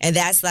around, and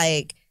that's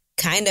like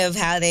kind of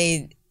how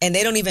they, and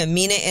they don't even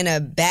mean it in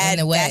a bad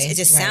In a way, fashion. It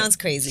just right. sounds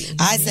crazy.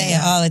 I say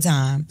it all the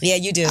time. Yeah,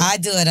 you do. I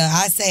do it.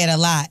 I say it a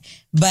lot.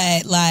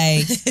 But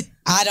like,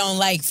 I don't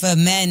like for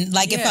men.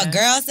 Like if a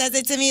girl says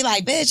it to me,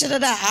 like bitch,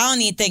 I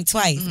don't even think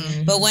twice.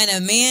 But when a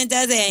man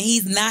does it and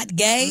he's not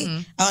gay,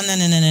 oh no.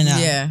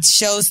 Yeah.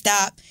 Show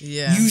stop.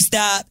 Yeah. You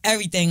stop.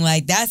 Everything.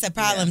 Like that's a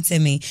problem to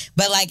me.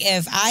 But like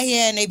if I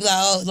hear and they be like,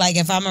 oh, like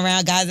if I'm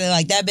around guys that are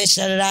like that bitch,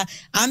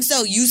 I'm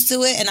so used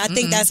to it, and I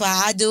think that's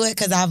why I do it,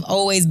 because I've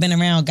always been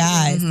around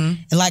guys and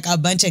like a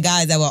bunch of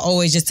guys that will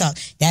always just talk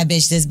that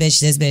bitch, this bitch,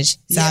 this bitch.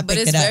 So I but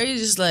pick it's it up. very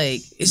just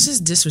like, it's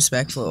just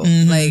disrespectful.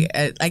 Like,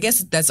 I guess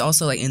that's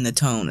also like in the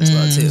tone as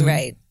well too,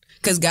 Right.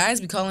 Because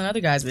guys be calling other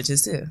guys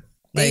bitches too.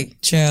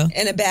 Like, True.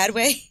 In a bad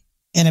way?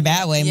 In a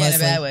bad way, Yeah, in a mostly.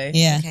 bad way.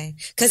 Yeah. Okay.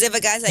 Because if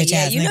a guy's like, Bitch yeah,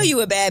 ass you know nigga.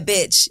 you a bad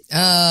bitch.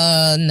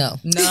 No.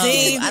 no,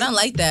 I don't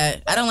like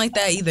that. I don't like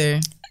that either.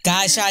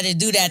 Guys try to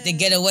do that to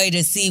get away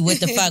to see what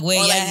the fuck where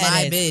Or your like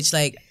head my is. bitch.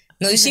 Like,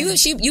 No,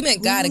 you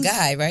meant guy to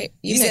guy, right?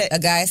 You meant said- a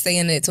guy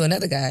saying it to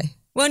another guy.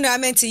 Well, no, I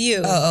meant to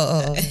you.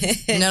 Oh.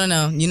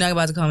 no. You're not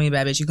about to call me a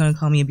bad bitch. You're gonna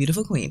call me a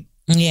beautiful queen.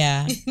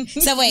 Yeah.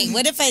 So wait,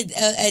 what if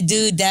a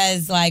dude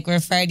does like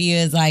refer to you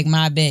as like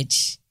my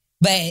bitch,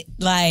 but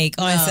like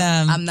on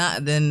some? I'm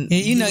not. Then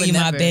You know would you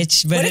my never.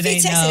 bitch, but What it if he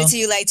ain't texted no. it to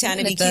you like trying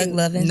to be Thug cute?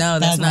 loving. No,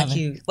 that's Thug not loving.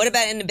 cute. What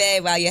about in the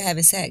bed while you're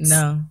having sex?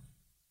 No,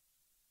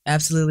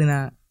 absolutely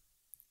not.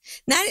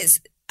 Not as,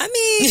 I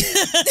mean,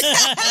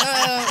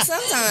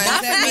 Sometimes.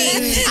 Not for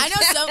me. I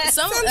know some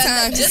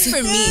Sometimes. just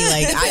for me.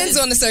 Like, I Depends just,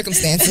 on the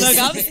circumstances. Look,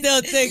 I'm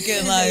still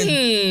thinking like,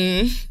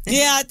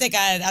 yeah, I think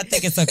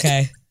it's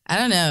okay. I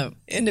don't know.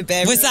 in the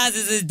bedroom. What size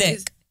is his dick?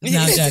 No,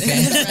 I'm joking.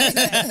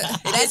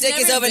 That dick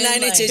is never over been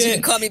 9 like- inches. You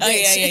can call me bitch. Oh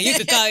yeah, you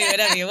can call me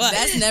whatever you want.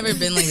 That's never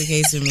been like the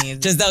case for me.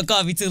 Just don't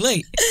call me too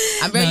late.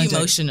 I'm very No, I'm joking.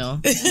 emotional,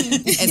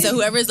 and so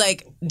whoever's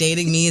like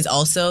dating me is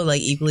also like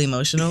equally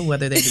emotional,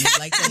 whether they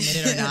like to admit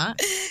it or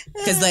not.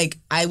 Because like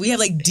we have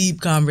like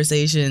deep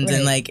conversations,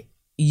 and like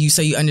you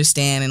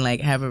understand and like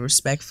have a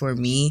respect for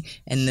me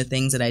and the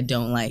things that I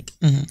don't like.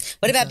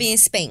 What about being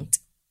spanked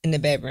in the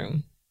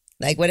bedroom?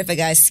 Like, what if a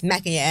guy's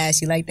smacking your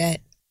ass? You like that?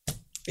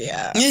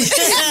 Yeah. She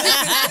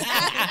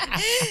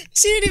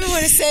didn't even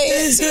want to say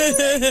it.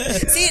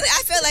 See,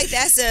 I feel like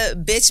that's a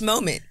bitch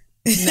moment.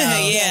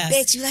 Yeah.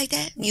 Bitch, you like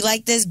that? You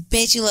like this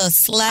bitch, you little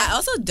slut. I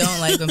also don't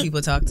like when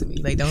people talk to me.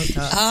 Like, don't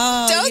talk.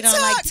 Oh, you don't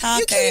like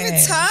talking. You can't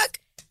even talk.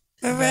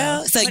 For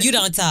real? So you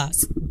don't talk.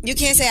 You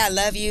can't say I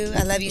love you.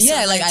 I love you so Yeah,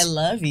 much. like I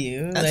love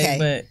you. Okay. Like,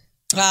 but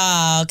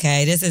Oh,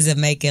 okay. This is a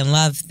making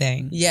love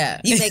thing. yeah.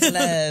 You make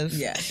love.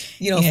 Yeah.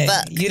 You don't Yeah,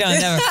 fuck. You don't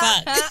never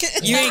fuck.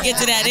 You ain't get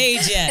to that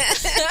age yet.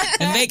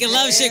 And making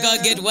love shit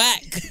gonna get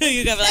whack.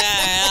 You gonna be like,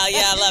 oh,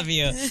 yeah, I love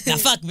you. Now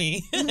fuck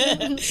me.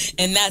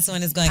 And that's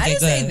when it's gonna I get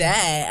didn't say good.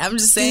 that. I'm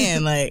just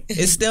saying, like,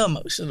 it's still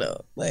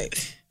emotional. Like,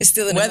 It's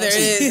still an whether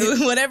emotion. it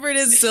is, whatever it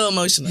is, it's still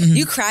emotional.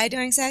 You cry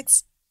during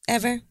sex?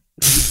 Ever?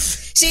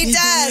 She does.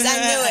 I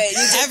knew it. You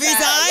do Every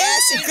cry. time?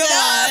 Yes, she Come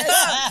does.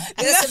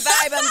 That's the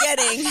vibe I'm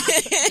getting.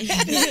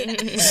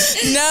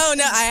 No,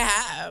 I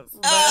have.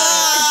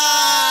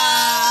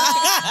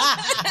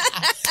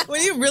 But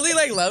when you really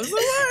like love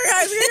someone,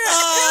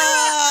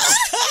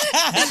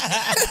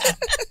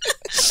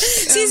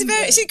 She's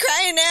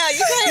crying now.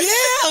 You crying?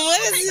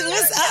 Yeah,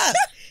 what's up?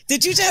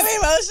 Did you just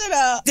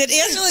emotional. Did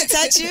Angela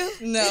touch you?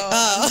 No.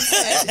 Oh.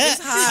 It's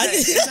hot.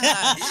 It's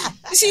hot.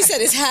 She said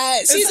it's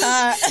hot. She's It's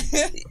hot.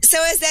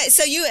 So is that,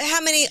 so you,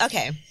 how many,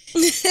 okay.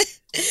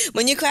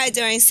 When you cry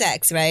during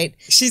sex, right?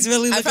 She's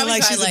really I looking probably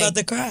like cried, she's about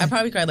to cry. I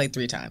probably cried like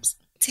 3 times.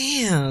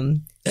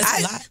 Damn. That's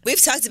a lot.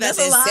 We've talked about That's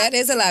a this. lot. That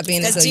is a lot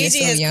being Because until you're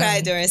Gigi so has young.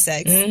 cried during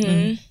sex.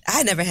 Mm-hmm.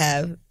 I never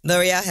have.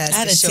 L'Oreal has. I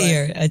had for a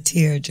sure.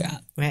 tear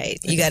drop. Right.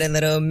 You got a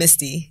little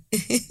misty.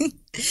 And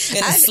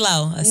a I've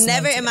slow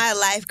Never tear. in my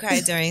life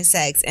cried during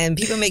sex, and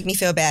people make me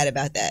feel bad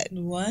about that.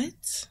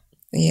 What?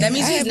 Yeah, that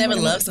means you've never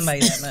loved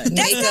somebody that much.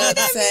 Makeup,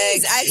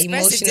 sex,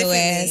 emotional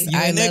ass.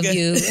 I love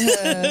you.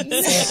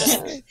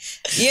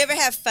 You ever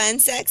have fun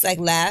sex, like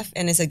laugh,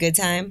 and it's a good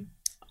time?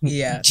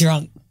 Yeah,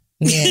 drunk.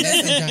 Yeah,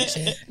 that's some drunk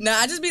shit. No,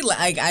 I just be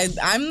like,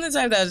 I'm the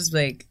type that I just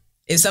like.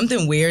 If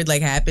something weird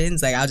like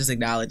happens, like I'll just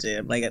acknowledge it.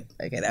 I'm like,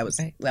 okay, that was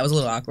a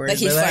little awkward. Like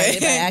he farted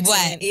by accident.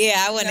 What?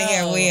 Yeah, I want to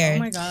hear weird. Oh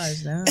my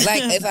gosh, no.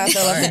 Like if I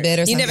fell off the bed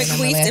or something. You never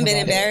queefed and been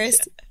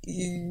embarrassed?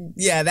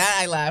 Yeah, that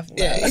I laughed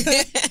about.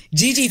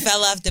 Gigi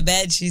fell off the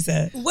bed, she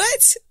said.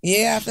 What?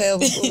 Yeah, I fell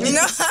before.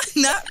 No,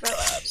 not fell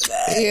off the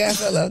bed. Yeah, I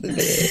fell off the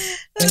bed.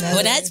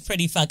 Well, that's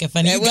pretty fucking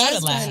funny. You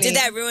gotta laugh. Did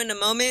that ruin the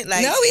moment?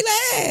 Like, no, we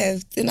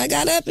laughed. Then I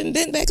got up and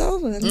bent back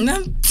over.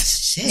 No.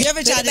 You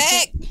ever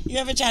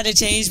tried to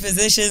change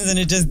positions and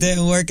it just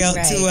didn't work out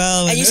too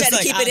well? And you try to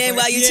keep it in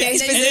while you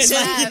change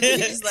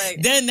positions?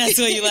 Then that's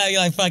when you laugh.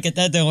 You're like, fuck it,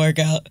 that didn't work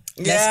out.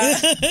 Yeah.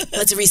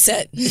 Let's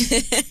reset.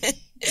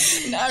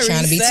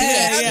 Trying to be too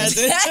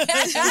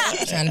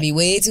extra. Trying to be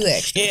way too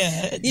extra.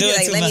 Yeah. You be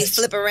like, let me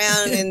flip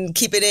around and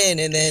keep it in,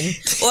 and then,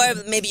 or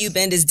maybe you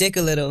bend his dick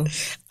a little.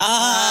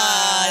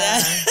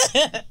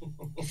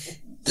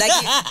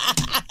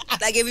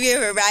 Like if you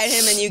ever ride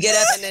him and you get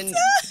up and then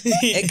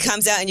it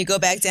comes out and you go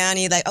back down and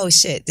you're like, oh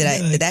shit, did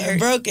that hurt? I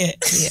broke it.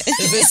 Yeah.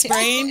 Is it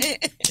sprained?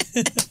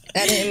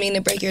 I didn't mean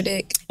to break your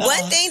dick.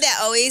 One thing that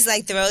always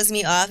like throws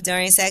me off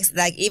during sex,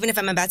 like even if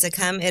I'm about to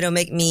come, it'll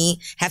make me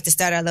have to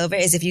start all over,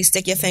 is if you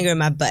stick your finger in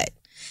my butt.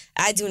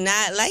 I do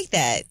not like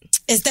that.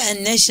 It's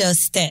the initial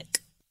stick.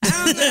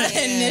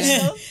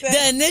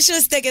 The initial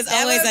stick is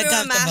always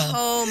uncomfortable. My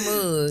whole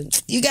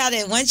mood. You got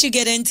it. Once you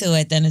get into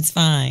it, then it's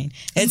fine.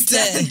 Then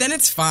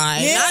it's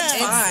fine. Yeah, not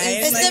fine.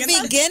 It's like,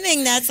 the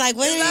beginning that's like,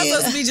 what it's are not you?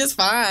 supposed to be just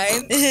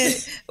fine. Then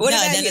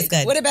it's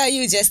good. What about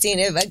you, Justine?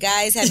 If a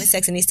guy is having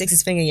sex and he sticks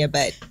his finger in your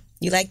butt,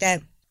 you like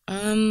that?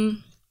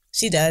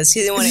 She does.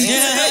 She didn't want to answer.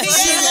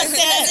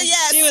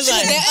 Yes. She was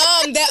like,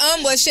 that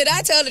was, should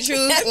I tell the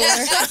truth? Or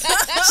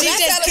she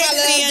just kicked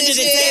me under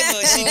the table.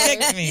 She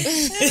kicked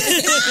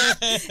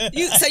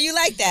me. So you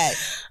like that?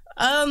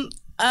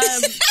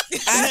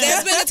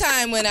 There's been a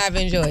time when I've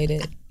enjoyed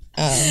it.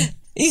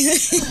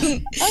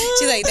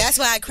 She's like, that's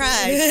why I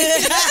cried.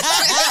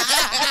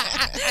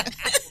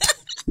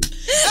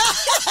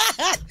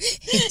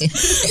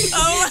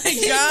 Oh my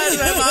gosh,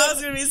 my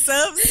mom's gonna be so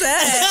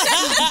upset.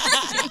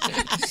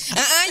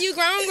 You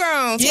grown.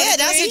 23. Yeah,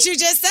 that's what you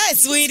just said,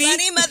 sweetie.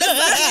 Funny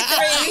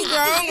motherfucking 3. You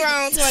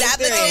grown. 23. Stop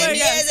looking at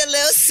me as a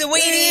little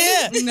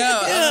sweetie.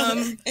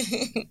 No,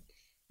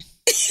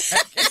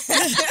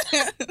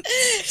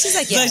 she's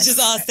like, let's just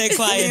all stay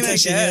quiet until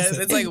she does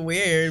it. It's like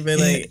weird, but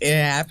like it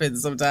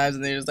happens sometimes,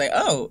 and they're just like,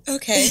 "Oh,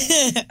 okay,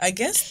 I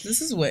guess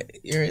this is what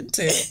you're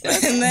into."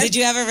 Did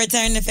you ever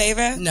return the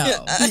favor? No,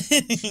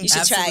 you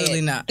should try it.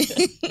 Absolutely not.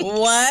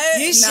 What?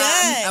 You should.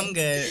 I'm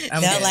good.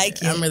 They'll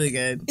like you. I'm really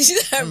good.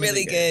 I'm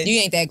really good. You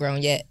ain't that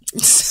grown yet.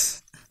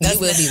 You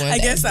will be one day. I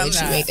guess I'm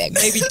not. You ain't that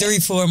grown. Maybe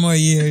 3-4 more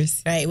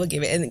years. Right, we'll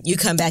give it. And you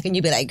come back and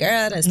you be like, girl,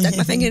 I done stuck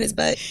my finger in his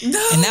butt.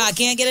 No. And now I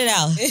can't get it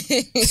out.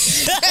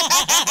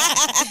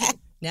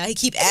 Now he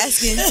keep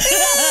asking.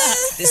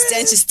 The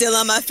stench is still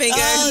on my finger.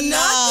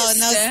 Oh,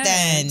 no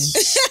stench.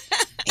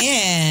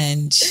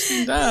 And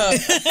No.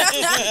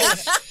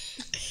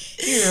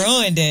 you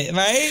ruined it,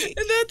 right?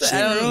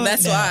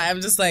 That's why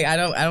I'm just like I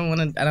don't want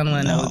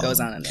to know what goes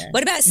on in there.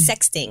 What about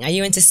sexting? Are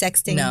you into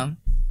sexting? No.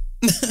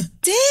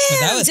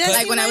 Damn,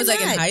 like when I was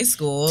like in high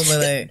school, but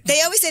like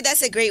they always say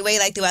that's a great way,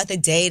 like throughout the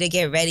day, to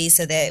get ready,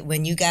 so that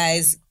when you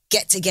guys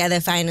get together,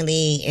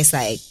 finally, it's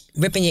like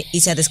ripping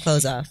each other's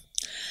clothes off.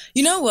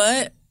 You know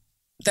what?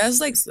 That's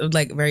like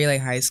very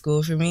like high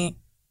school for me.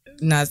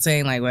 Not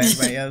saying like what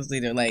everybody else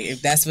did. Like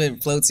if that's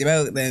what floats your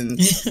boat, then.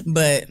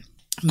 But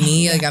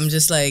me, like I'm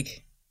just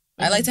like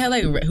I like to have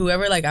like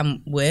whoever like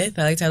I'm with.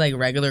 I like to have like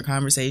regular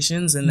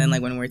conversations, and then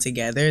like when we're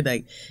together,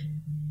 like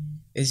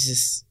it's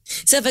just.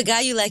 So if a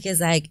guy you like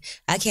is like,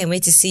 I can't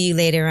wait to see you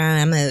later on,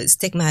 I'm gonna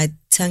stick my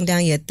tongue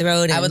down your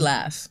throat. I would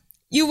laugh.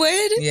 You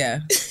would?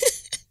 Yeah.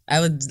 I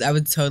would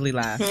totally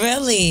laugh.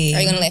 Really? Are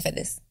you gonna laugh at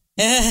this?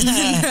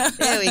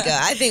 There we go.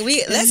 I think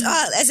let's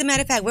all, as a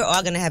matter of fact, we're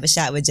all gonna have a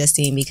shot with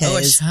Justine because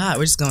a shot.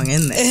 We're just going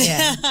in there.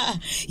 Yeah.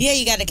 Yeah,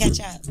 you gotta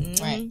catch up.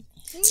 Right.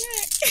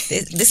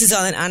 This is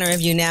all in honor of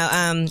you. Now,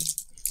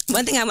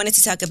 one thing I wanted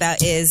to talk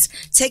about is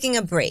taking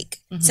a break.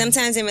 Mm-hmm.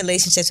 Sometimes in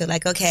relationships we're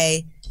like,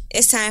 okay,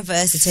 it's time for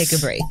us to take a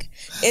break.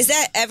 Is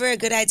that ever a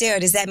good idea, or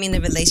does that mean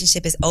the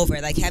relationship is over?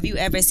 Like, have you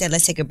ever said,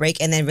 let's take a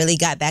break, and then really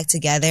got back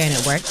together and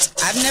it worked?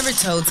 I've never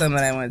told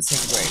someone I wanted to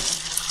take a break.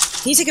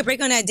 Can you take a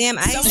break on that damn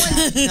ice?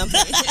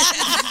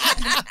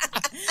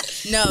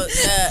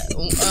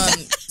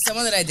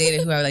 Someone that I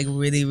dated who I like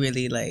really,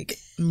 really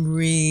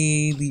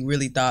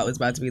thought was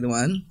about to be the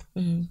one,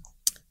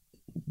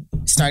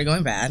 started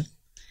going bad.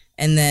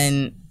 And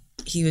then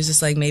he was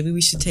just like, maybe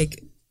we should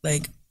take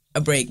like a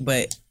break,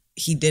 but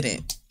he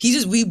didn't.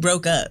 We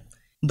broke up,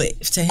 but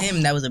to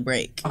him that was a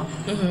break.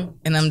 Mm-hmm.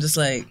 And I'm just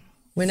like,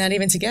 we're not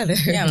even together.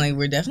 Yeah, I'm like,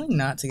 we're definitely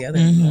not together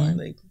anymore.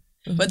 Like,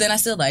 but then I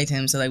still liked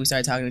him, so like we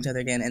started talking to each other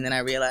again, and then I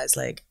realized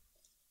like,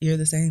 you're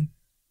the same.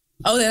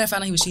 Oh, then I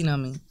found out he was cheating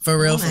on me. For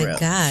real, for real. Oh, my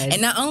God.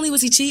 And not only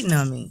was he cheating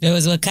on me. It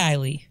was with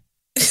Kylie.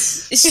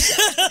 What?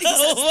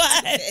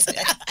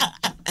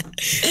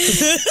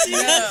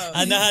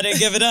 I know how they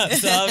give it up,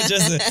 so I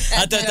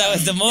thought that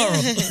was the moral.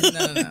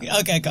 No.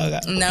 Okay, go.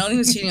 Not only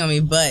was he cheating on me,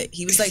 but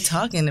he was like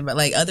talking about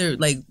like other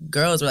like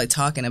girls were like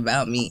talking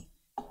about me.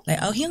 Like,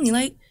 oh, he only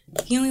like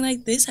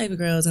this type of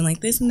girls and like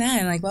this and that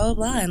and like blah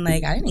blah blah, and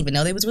like I didn't even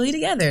know they was really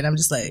together, and I'm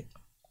just like,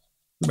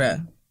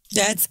 bruh,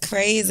 that's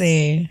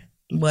crazy.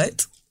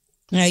 What?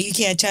 No, you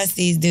can't trust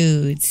these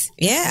dudes.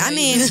 Yeah, I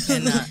mean,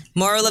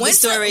 moral of the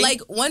story.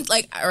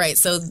 All right,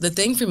 so the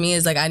thing for me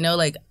is like I know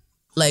like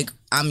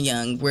I'm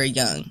young, we're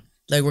young,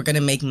 like we're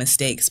gonna make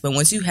mistakes, but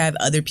once you have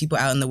other people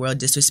out in the world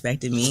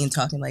disrespecting me and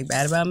talking like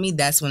bad about me,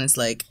 that's when it's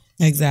like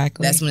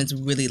exactly. That's when it's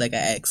really like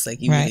an ex. Like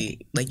you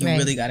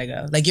really gotta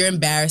go. Like you're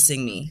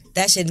embarrassing me.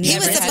 That should never. He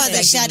was supposed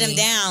to shut him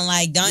down.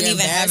 Like don't even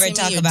ever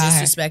talk about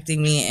her. Disrespecting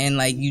me and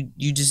like you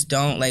just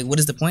don't like. What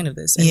is the point of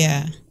this?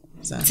 Yeah.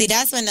 So. See,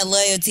 that's when the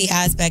loyalty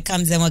aspect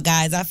comes in with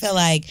guys. I feel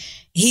like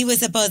he was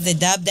supposed to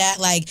dub that.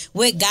 Like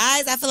with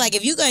guys, I feel like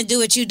if you're gonna do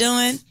what you're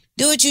doing,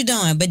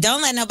 but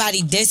don't let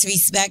nobody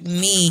disrespect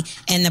me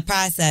in the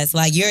process.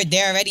 Like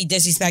they're already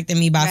disrespecting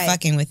me by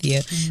fucking with you,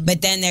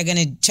 but then they're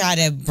gonna try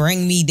to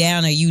bring me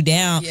down or you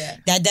down. Yeah.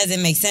 That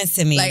doesn't make sense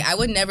to me. Like I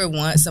would never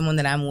want someone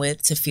that I'm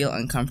with to feel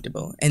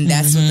uncomfortable, and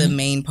that's what the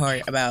main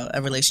part about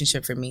a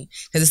relationship for me,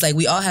 because it's like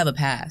we all have a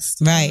past,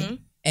 right?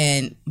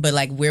 But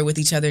like we're with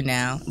each other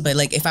now. But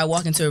like if I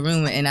walk into a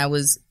room and I'm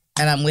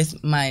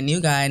with my new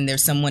guy and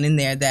there's someone in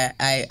there that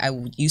I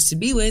used to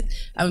be with,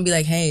 I'm gonna be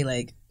like, hey,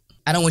 like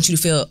I don't want you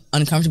to feel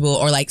uncomfortable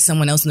or like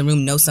someone else in the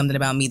room knows something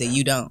about me that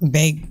you don't.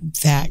 Big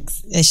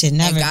facts. It should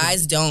never. And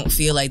guys don't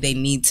feel like they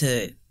need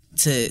to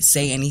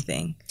say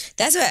anything.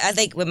 That's what I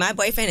think with my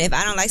boyfriend. If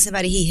I don't like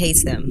somebody, he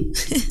hates them.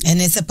 And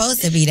it's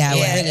supposed to be that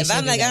way. If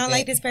I'm like, I don't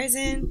like this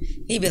person,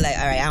 he'd be like,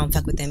 all right, I don't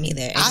fuck with them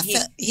either.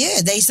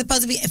 They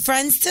supposed to be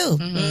friends too.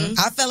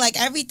 I feel like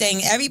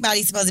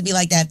everybody's supposed to be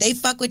like that. If they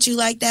fuck with you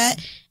like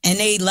that and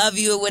they love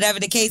you or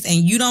whatever the case,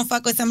 and you don't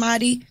fuck with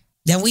somebody,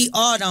 then we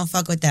all don't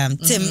fuck with them.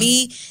 To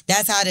me,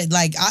 that's how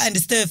I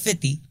understood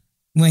 50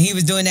 when he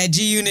was doing that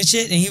G-Unit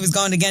shit and he was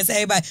going against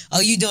everybody.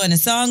 Oh, you doing a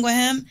song with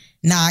him?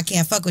 Nah, I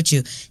can't fuck with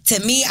you.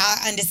 To me,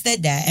 I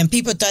understood that. And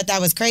people thought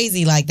that was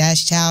crazy. Like,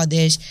 that's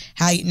childish.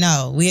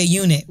 No, we're a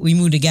unit. We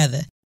move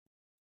together.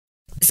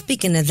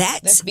 Speaking of that,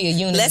 let's be a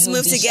unit. Let's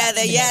move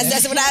together. Yes,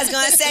 that's what I was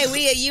going to say.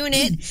 We a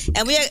unit.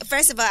 And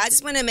first of all, I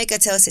just want to make a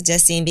toast to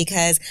Justine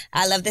because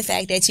I love the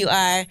fact that you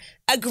are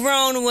a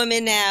grown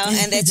woman now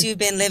and that you've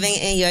been living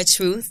in your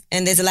truth.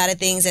 And there's a lot of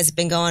things that's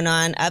been going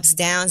on, ups,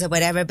 downs, or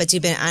whatever, but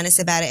you've been honest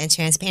about it and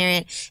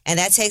transparent. And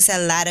that takes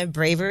a lot of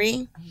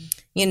bravery,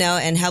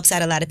 and helps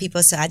out a lot of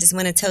people. So I just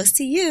want to toast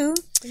to you.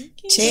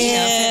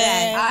 Cheers.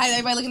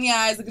 Everybody look in the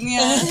eyes. Look in the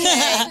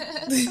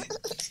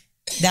eyes.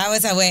 That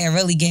was her way of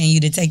really getting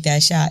you to take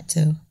that shot,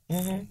 too.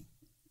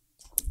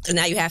 So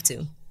now you have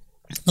to.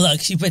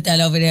 Look, she put that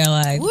over there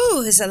like...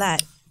 Woo, it's a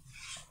lot.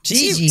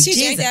 Gigi, she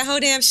drank that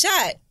whole damn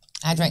shot.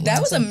 I drank that.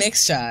 Was a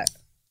mixed shot.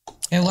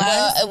 It was?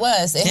 Well, it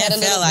was. It had a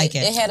little... like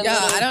it. It had a little...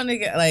 I don't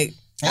think like...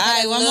 All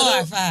right, one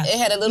more. Five. It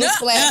had a little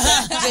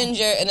splash of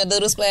ginger and a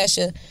little splash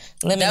of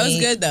lemonade. That was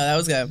good, though. That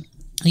was good.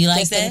 You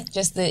like that?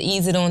 Just to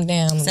ease it on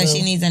down. So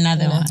she needs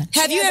another one.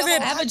 Have you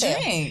ever... Have a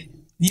drink.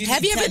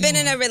 Have you ever been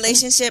in a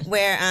relationship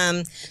where,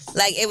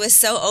 it was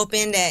so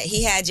open that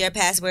he had your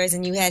passwords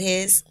and you had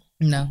his?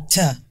 No.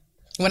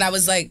 When I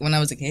was a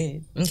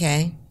kid.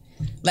 Okay.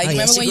 Like,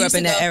 remember when you grew up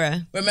in that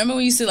era? Remember when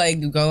we used to like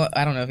go?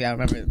 I don't know if y'all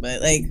remember,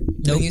 but like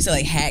when we used to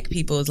like hack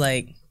people's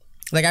like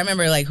I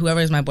remember like whoever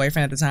was my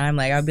boyfriend at the time.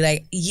 Like I'd be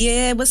like,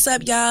 yeah, what's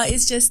up, y'all?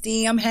 It's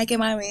Justine. I'm hacking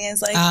my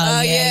man's. Like,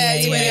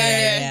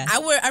 yeah.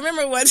 I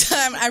remember one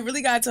time I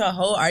really got into a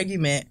whole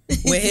argument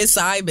with his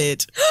side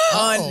bitch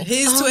on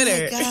his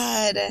Twitter. Oh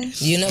my God.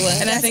 You know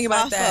what? And I think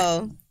about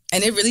that.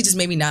 And it really just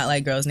made me not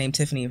like girls named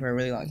Tiffany for a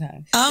really long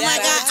time. Oh my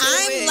God,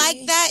 I'm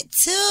like that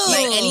too.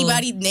 Like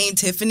anybody named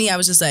Tiffany, I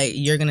was just like,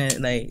 you're gonna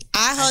like.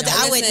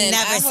 I would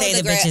never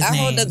say the bitch's name. I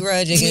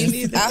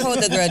hold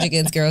the grudge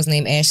against girls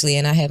named Ashley,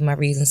 and I have my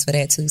reasons for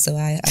that too. So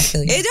I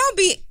feel you. It don't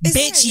be.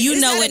 Bitch, you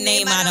know what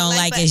name I don't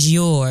like is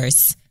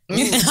yours.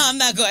 I'm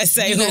not going to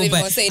say who,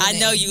 but I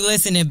know you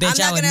listening, bitch.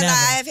 I'm not going to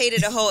lie. I've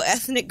hated a whole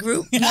ethnic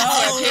group for a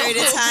period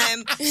of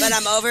time, but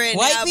I'm over it now.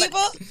 White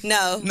people?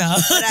 No.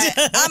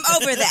 But I'm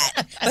over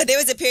that. But there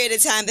was a period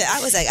of time that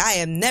I was like, I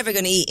am never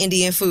going to eat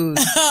Indian food.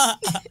 Damn,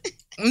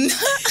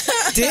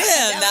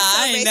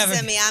 I ain't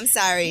never. Me. I'm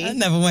sorry. I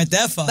never went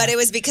that far. But it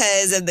was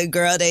because of the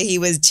girl that he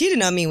was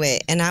cheating on me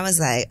with. And I was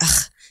like,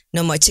 ugh.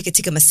 No more tikka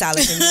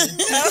masala for me.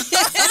 Oh my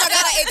God,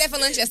 I ate that for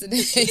lunch yesterday.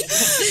 You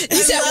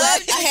said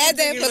what? I had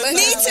that for lunch.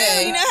 Me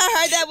too. You know how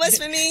hard that was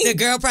for me? The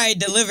girl probably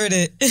delivered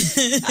it.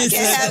 I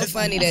can't have so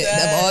funny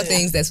that of all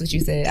things, that's what you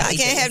said. I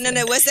can't have none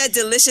of what's that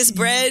delicious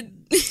bread?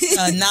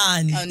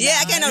 Naan. Yeah,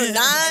 I can't have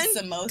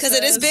naan because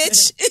of this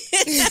bitch.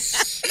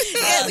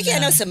 Yeah, we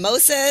can't have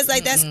samosas.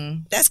 Like that's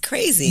That's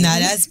crazy. Nah,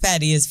 that's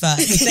petty as fuck.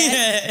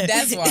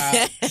 That's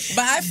wild.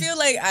 But I feel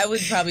like I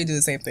would probably do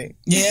the same thing.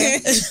 Yeah.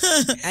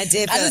 I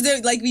did. I just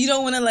did, like, you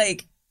don't want to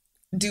like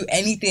do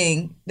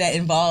anything that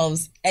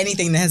involves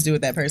anything that has to do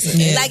with that person.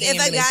 Yeah. Like if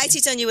a guy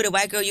cheats on you with a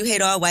white girl, you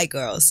hate all white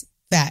girls.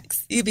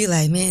 Facts. You'd be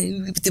like,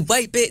 man, the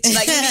white bitch.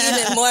 Like, you'd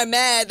be even more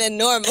mad than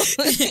normal.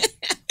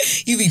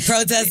 You be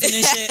protesting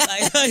and shit.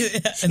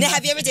 Like, Now,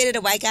 have you ever dated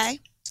a white guy?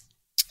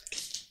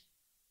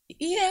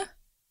 Yeah.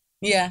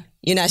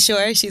 You're not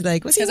sure? She's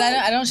like, what's he Because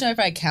like? I don't sure if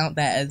I count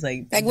that as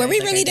like were we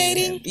like really I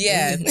dated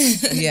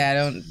dating? him.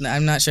 Yeah.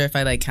 I'm not sure if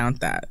I like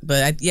count that.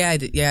 But I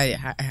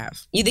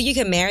have. You think you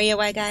could marry a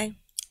white guy?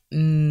 She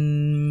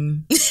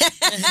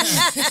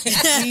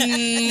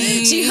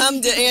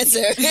hummed the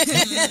answer.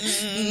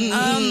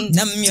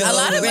 A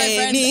lot of my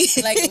friends,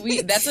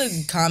 like that's a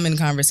common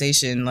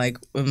conversation, like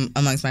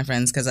amongst my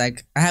friends, because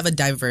like I have a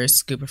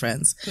diverse group of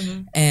friends,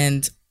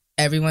 and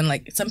everyone,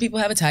 like, some people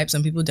have a type,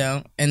 some people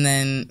don't, and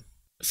then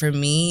for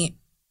me,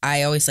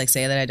 I always like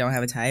say that I don't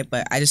have a type,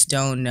 but I just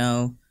don't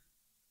know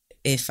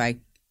if I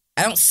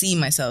don't see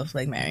myself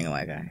like marrying a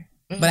white guy.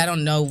 But I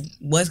don't know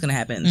what's going to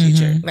happen in the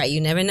future. Right,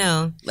 you never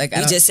know. Like,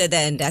 you just said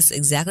that, and that's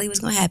exactly what's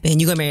going to happen.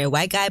 You're going to marry a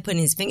white guy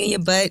putting his finger in your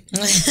butt.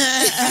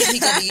 He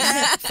gonna be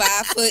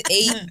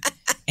 5'8",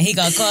 and he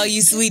gonna call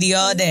you sweetie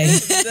all day.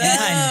 No,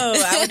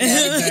 I would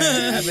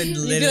never. I would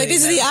literally. You'd be like,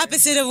 this is the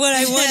opposite of what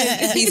I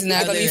wanted. He's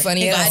not gonna be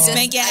funny at all.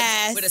 Spank your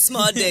ass with a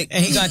small dick,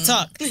 and he gonna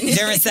talk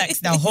during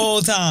sex the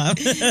whole time.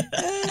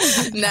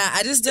 Nah,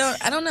 I just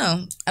don't. I don't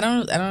know. I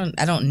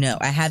don't know.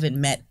 I haven't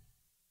met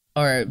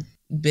or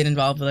been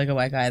involved with like a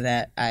white guy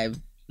that I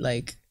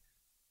like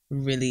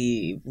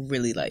really,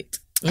 really liked.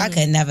 I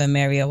could never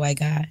marry a white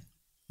guy.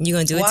 You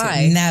gonna do it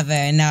Why? too?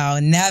 Never, no,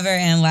 never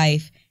in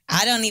life.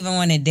 I don't even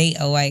want to date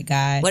a white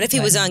guy. What if he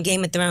was on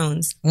Game of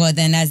Thrones? Well,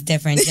 then that's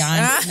different.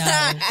 Jon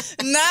Snow. That's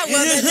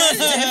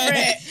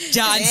different.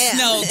 Jon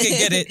Snow could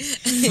get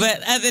it.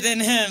 But other than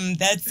him,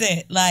 that's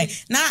it. Like,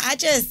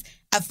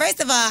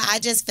 first of all, I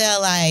just feel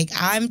like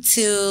I'm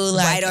too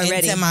like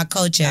into my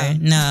culture.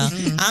 No,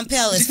 I'm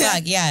pale as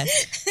fuck,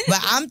 yes. But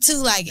I'm too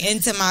like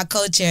into my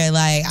culture.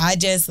 Like, I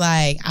just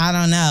like, I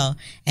don't know.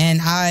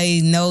 And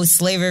I know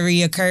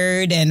slavery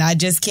occurred and I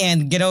just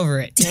can't get over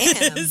it.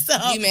 Damn. So,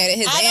 you mad at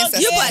his ancestors?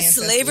 You brought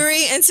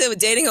slavery into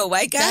dating a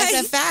white guy?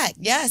 That's a fact,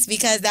 yes,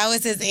 because that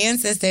was his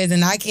ancestors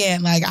and I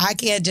can't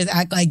just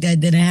act like that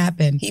didn't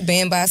happen. He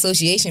banned by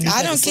association.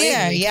 I don't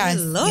care. Yes,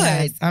 Lord.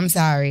 Yes, I'm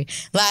sorry.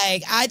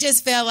 Like, I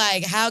just feel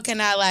like, how can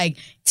I like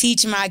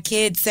teach my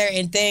kids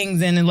certain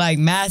things and like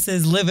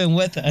masses living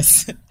with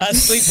us? I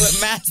sleep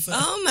with masses.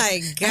 Oh my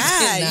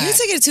God. You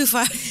taking it too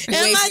far. Am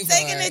I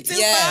taking it too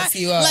far? Yes,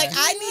 you are. Like,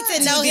 I need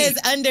to know his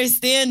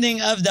understanding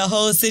of the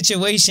whole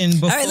situation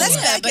before. All right, let's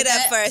back it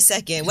up for a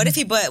second. What if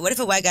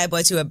a white guy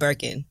bought you a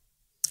Birkin?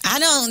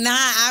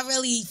 I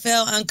really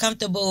feel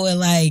uncomfortable with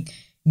like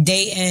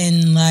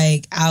dating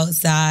like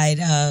outside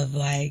of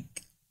like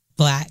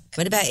black.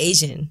 What about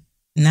Asian?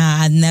 Nah,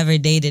 I never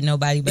dated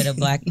nobody but a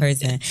black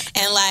person.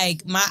 And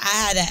like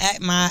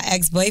my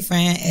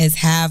ex-boyfriend is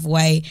half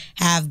white,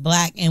 half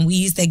black, and we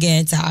used to get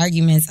into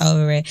arguments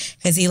over it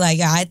because he like,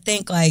 I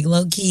think like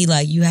low key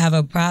like you have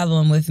a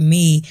problem with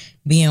me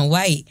being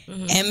white.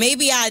 And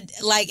maybe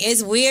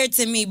it's weird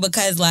to me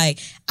because like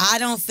I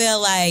don't feel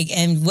like,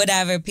 and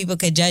whatever, people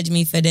could judge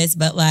me for this,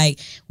 but like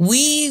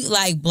we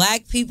like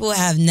black people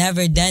have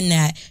never done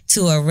that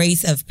to a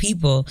race of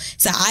people.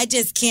 So I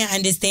just can't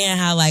understand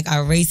how like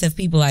a race of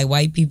people, like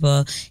white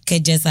people,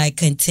 could just like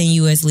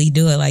continuously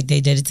do it like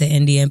they did it to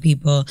Indian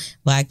people,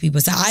 black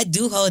people. So I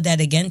do hold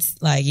that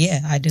against, like,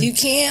 yeah, I do. You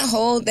can't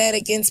hold that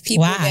against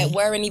people that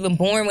weren't even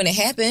born when it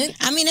happened.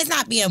 I mean, it's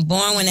not being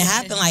born when it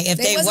happened. Like, if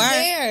they were,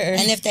 there.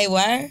 and if they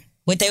were,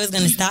 what they was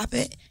going to stop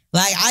it?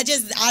 Like, I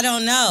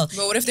don't know.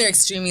 But what if they're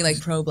extremely like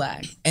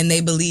pro-black and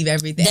they believe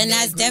everything? Then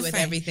that's different.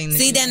 Everything.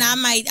 See, then I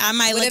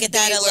might look at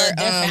that a little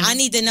different. I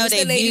need to know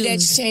their the lady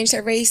views. that changed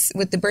her race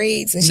with the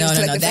braids and she was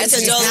like Rachel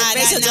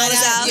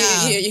Dolezal.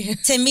 Yeah.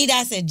 To me,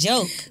 that's a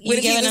joke. What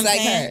if he was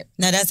like her?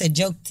 No, that's a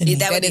joke to me.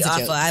 That would be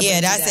awful. Yeah,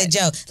 that's a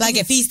joke. Like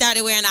if he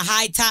started wearing a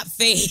high top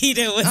fade,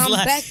 it was I'm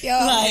like, back,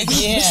 y'all. like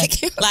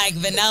like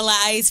Vanilla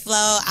Ice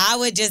Flow. I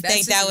would just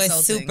think that was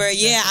insulting. super.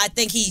 Yeah, I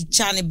think he's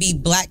trying to be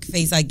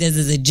blackface. Like this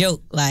is a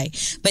joke. Like,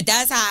 but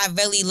that's how I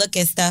really look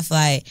at stuff.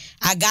 Like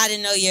I got to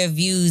know your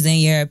views and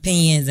your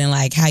opinions and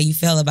like how you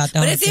feel about the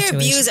whole situation.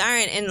 But if their views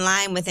aren't in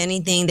line with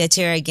anything that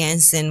you're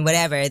against and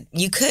whatever,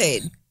 you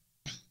could.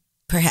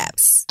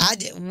 Perhaps.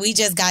 We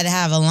just got to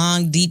have a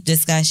long, deep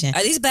discussion.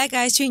 Are these black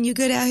guys treating you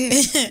good out here?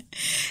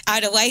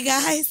 Are the white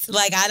guys?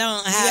 Like, I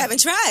don't have... You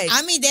haven't tried.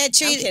 I mean, they're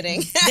treating... I'm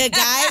kidding. The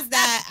guys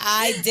that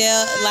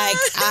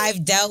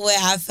I've dealt with,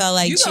 I felt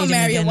like you gonna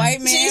marry a white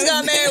man? She's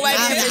gonna marry a white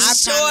man for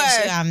sure. I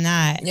promise you I'm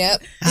not.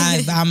 Yep.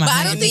 I'm but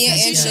I don't think and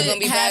that you Angela should gonna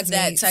be have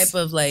that bridesmaids.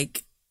 type of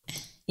like...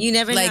 You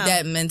never like know.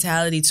 that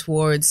mentality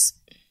towards...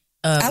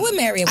 I would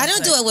marry a white I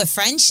don't do it with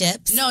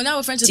friendships. No, not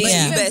with friendships.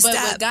 Yeah. But, even, but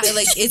Stop. with guys,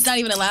 like it's not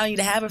even allowing you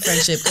to have a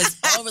friendship because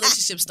all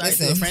relationships start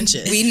with a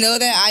friendship. We know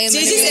that I am in a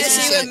Gigi said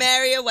relationship. she would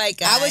marry a white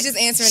guy. I was just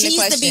answering She the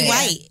used question. to be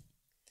white.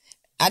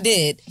 I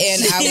did,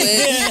 and I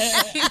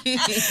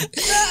would.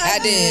 I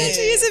did.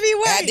 She used to be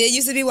white. I did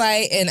used to be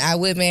white, and I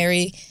would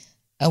marry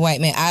a white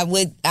man.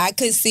 I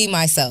could see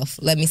myself.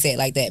 Let me say it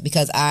like that,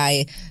 because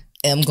I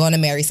am going to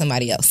marry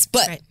somebody else.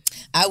 But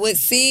I would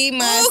see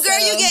myself. Oh, girl,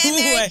 you getting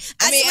married?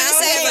 I mean,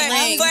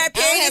 I for a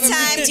period of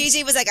time,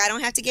 Gigi was like, I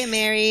don't have to get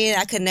married.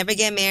 I could never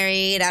get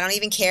married. I don't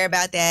even care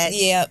about that.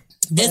 Yep.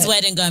 This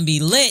wedding gonna be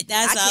lit.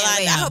 That's all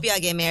I know. I hope y'all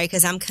get married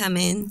because I'm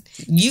coming.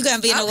 You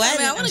gonna be in the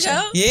wedding? I want to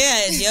go.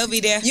 Yeah, you'll be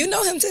there. You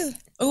know him too.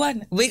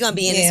 We're going to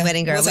be in this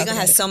wedding, girl. We're going to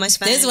have so much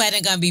fun. This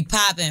wedding going to be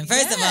popping.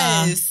 First of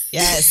all.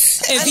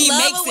 Yes. If he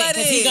makes it,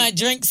 because he's going to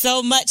drink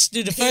so much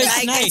through the first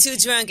night. I get too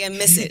drunk and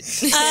miss it.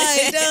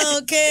 I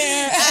don't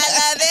care.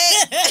 I love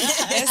it.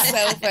 It's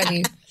so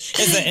funny.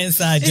 It's an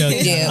inside joke.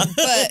 Yeah.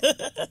 But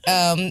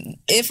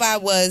if I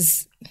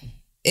was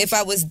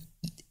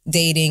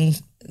dating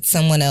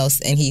someone else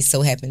and he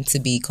so happened to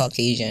be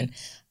Caucasian,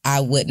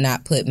 I would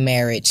not put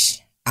marriage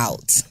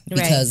out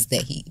because of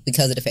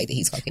the fact that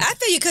he's Caucasian. I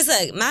feel you, because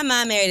look, my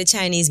mom married a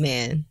Chinese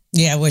man.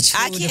 Yeah, which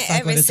I can't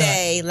ever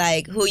say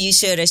like who you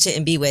should or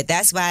shouldn't be with.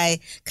 That's why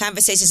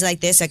conversations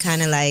like this are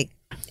kind of like,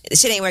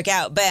 shit ain't work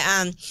out. But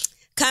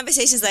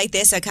conversations like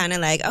this are kind of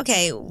like,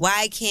 okay,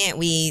 why can't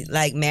we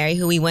like marry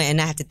who we want and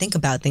not have to think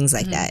about things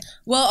like that?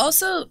 Well,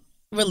 also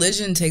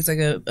religion takes like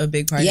a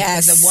big part.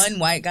 Yes. Because the one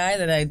white guy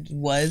that I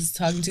was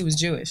talking to was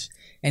Jewish,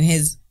 and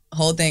his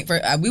whole thing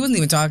we wasn't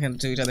even talking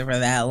to each other for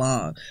that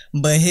long,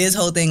 but his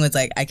whole thing was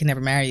like, I can never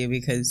marry you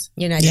because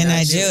you're not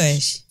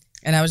Jewish.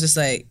 And I was just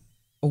like,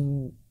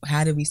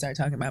 how did we start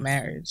talking about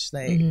marriage?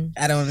 Like,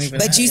 I don't even.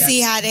 But you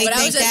see how they but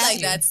think I was just that.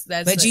 like, that's.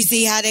 But like, you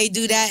see how they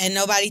do that, and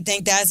nobody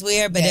think that's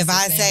weird. But if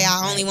I say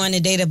I only want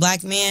to date a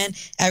black man,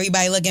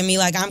 everybody look at me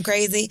like I'm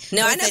crazy.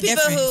 No, I know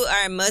people who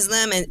are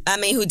Muslim and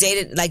who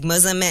dated like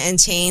Muslim men and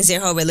changed their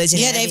whole religion.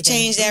 Yeah, they've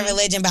changed their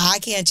religion, but I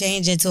can't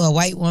change it to a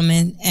white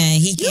woman,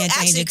 and he can't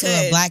change it to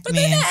a black man. But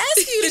they ask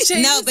you to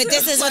change. No, but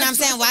this is what I'm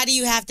saying. Why do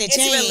you have to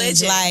change?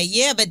 Religion. Like,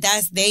 yeah, but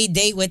they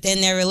date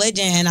within their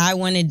religion, and I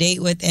want to date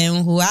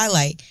within who I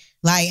like.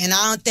 Like, and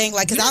I don't think,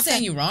 like, because I'm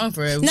saying you wrong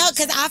for it. No,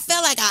 because I feel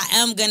like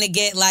I am going to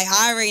get, like,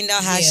 I already know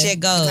how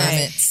shit goes.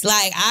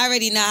 Like, I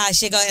already know how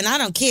shit goes. And I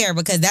don't care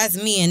because that's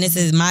me and this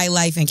is my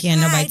life and can't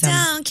nobody tell me.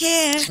 I don't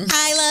care.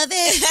 I love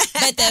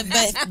it.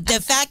 But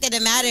the fact of the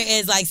matter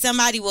is, like,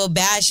 somebody will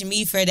bash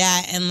me for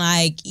that and,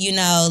 like, you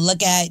know,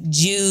 look at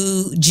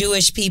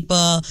Jewish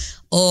people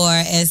or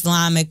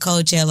Islamic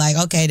culture, like,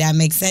 okay, that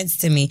makes sense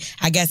to me.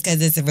 I guess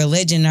because it's a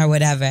religion or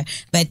whatever.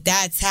 But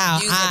that's how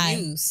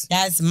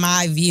that's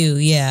my view,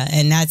 yeah.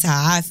 And that's how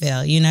I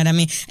feel, you know what I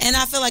mean? And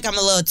I feel like I'm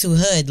a little too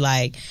hood.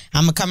 Like,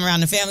 I'm going to come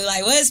around the family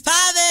like, what's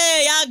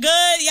poppin'? Y'all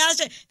good?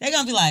 Y'all they're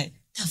going to be like,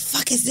 the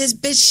fuck is this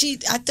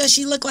bitch? I thought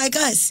she looked like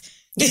us.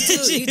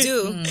 You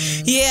do.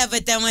 Yeah,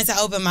 but then once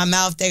I open my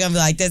mouth, they're gonna be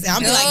like this.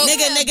 I'm like,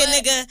 nigga,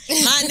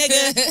 my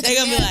nigga. They're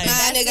gonna be like,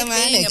 my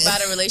nigga.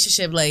 About a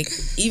relationship, like,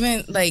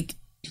 even like,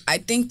 I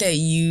think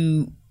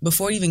that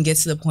before you even get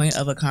to the point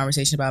of a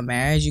conversation about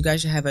marriage, you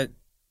guys should have a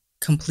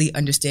complete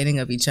understanding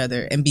of each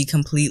other and be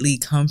completely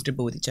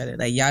comfortable with each other.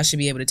 Like, y'all should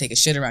be able to take a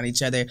shit around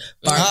each other,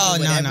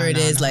 whatever it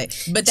is. Like,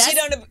 but she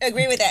don't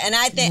agree with that, and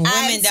I think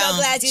I'm so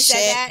glad you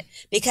said that,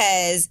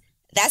 because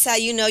that's how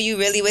you know you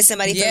really with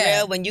somebody for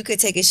real, when you could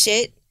take a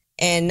shit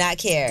and not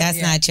care. That's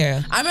not true.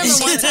 I remember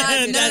one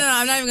time. No,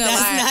 I'm not even gonna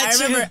lie. I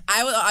remember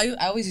I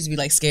always used to be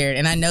like scared,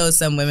 and I know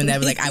some women that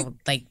were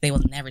like, they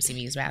will never see me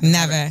use bathroom.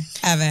 Never,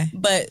 ever.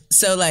 But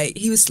so like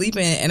he was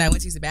sleeping, and I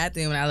went to use the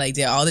bathroom, and I like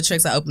did all the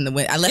tricks. I opened the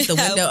window. I left the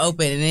window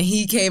open, and then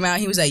he came out.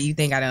 He was like, "You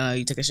think I don't know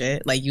you took a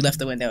shit? Like you left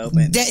the window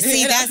open."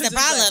 See, that's the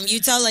problem. You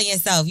told on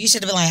yourself. You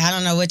should have been like, "I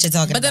don't know what you're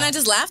talking about." But then I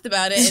just laughed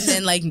about it, and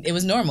then like it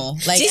was normal.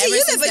 Like, Gigi, you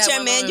live with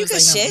your man. You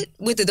could shit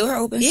with the door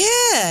open. Yeah,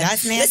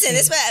 that's nasty. Listen,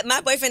 this way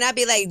my boyfriend. I'd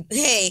be like,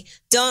 "Hey,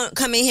 don't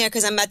come in here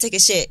because I'm about to take a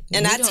shit,"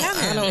 and I tell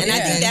him, and I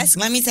think that's.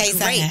 Let me tell you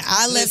something.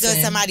 I lived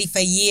with somebody for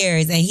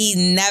years, and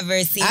he never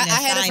seen. I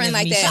had a friend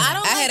like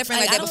that. I had a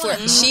friend like that before.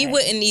 She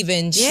wouldn't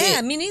even shit.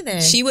 Yeah, me neither.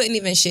 She wouldn't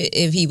even shit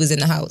if he was in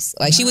the house.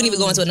 Like she wouldn't even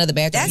go into another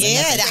bathroom.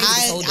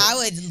 I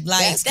would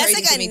like. That's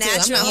like a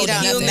natural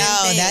human thing.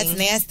 No, that's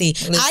nasty.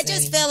 I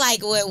just feel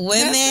like with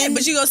women.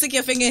 But you go stick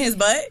your finger in his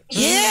butt?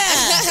 Yeah.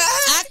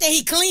 After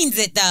he cleans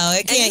it though,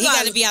 he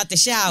got to be out the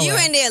shower. You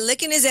in there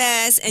licking his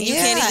ass, and you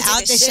can't even take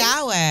out the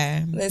shower.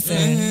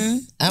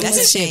 Listen, I'm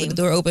gonna shit with the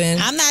door open.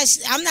 I'm not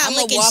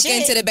gonna walk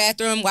into the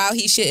bathroom while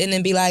he's shitting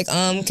and be like,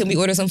 can we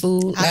order some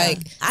food? Like,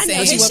 I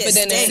know he went for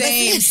dinner.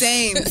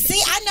 Same.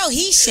 See, I know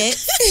he shit.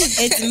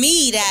 It's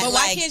me that. But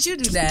why can't you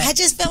do that? I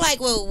just feel like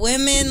with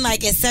women,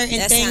 like it's certain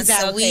things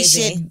that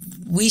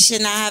we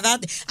should not have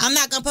out there. I'm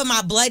not gonna put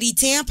my bloody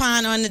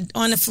tampon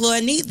on the floor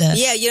neither.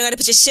 Yeah, you don't gotta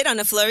put your shit on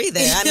the floor either.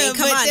 I mean,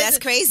 come on, that's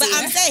crazy. But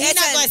I'm saying he's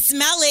not gonna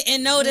smell it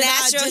and know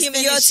that natural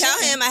human. You'll tell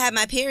him I have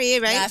my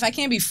period, right? Nah, if I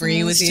can't be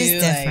free with you, just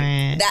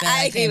different.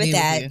 I agree with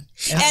that.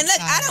 And look,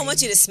 I don't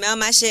want you to smell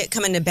my shit.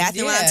 Come in the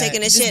bathroom while I'm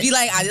taking a shit. Just be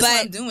like, this is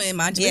what I'm doing.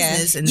 Mind your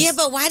business. Yeah,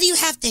 but why do you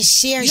have to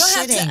share? You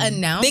don't have to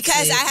announce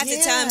because I have to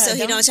tell him so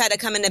he don't try to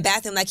come in the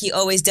bathroom like he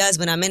always does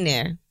when I'm in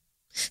there.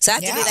 So I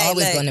have to be like, I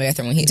always go in the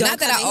bathroom when he. Not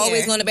that I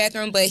always go in the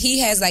bathroom, but he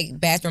has like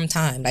bathroom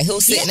time. Like he'll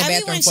sit in the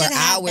bathroom for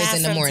hours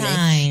in the morning.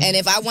 And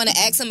if I want to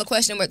ask him a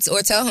question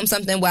or tell him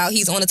something while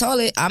he's on the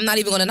toilet, I'm not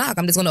even going to knock.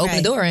 I'm just going to open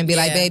the door and be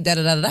like, babe, da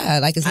da da da.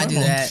 Like it's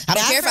normal. I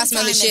don't care if I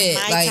smell the shit.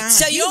 Like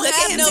so you look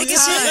at him no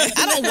time.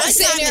 I don't want to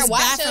sit there and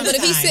watch him. But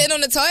if he's sitting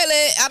on the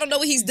toilet, I don't know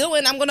what he's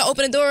doing. I'm going to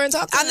open the door and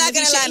talk to him. I'm not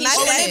going to lie.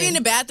 When they be in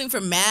the bathroom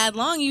for mad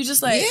long, you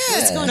just like,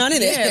 what's going on in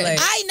there? Like,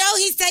 I know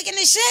he's taking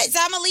the shit, so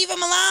I'm gonna leave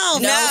him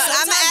alone. No,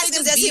 I'm gonna ask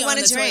him, does he want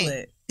to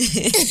drink?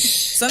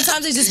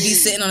 Sometimes they just be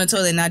sitting on the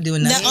toilet and not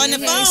doing nothing. On the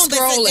phone,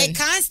 but they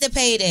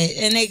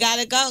constipated and they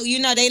gotta go. You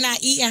know, they not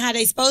eating how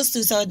they supposed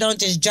to, so it don't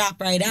just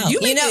drop right out.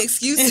 You make the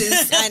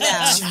excuses. I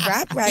know.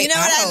 Drop right out. You know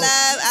what I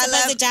love? I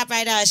love to drop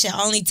right out. It should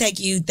only take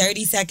you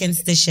 30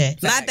 seconds to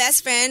shit. My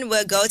best friend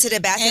would go to the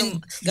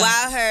bathroom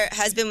while her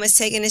husband was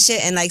taking the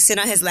shit and like sit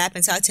on his lap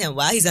and talk to him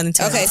while he's on the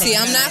toilet. Okay, see,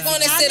 I'm not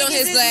going to sit on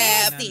his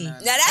lap. Now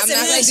that's I'm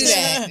not going to do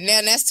that.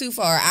 Now that's too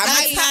far.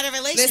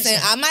 Listen,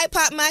 I might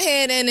pop my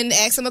head in and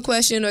ask him a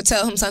question or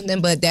tell him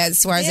something, but that's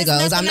as far as it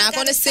goes. I'm not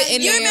going to sit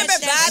in there. You remember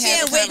Bobby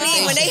and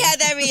Whitney when they had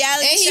that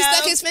reality show? And he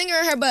stuck his finger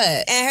in her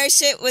butt. And her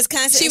shit was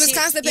constipated. She was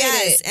constipated.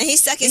 Yes, and he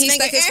stuck his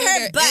finger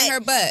in her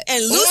butt.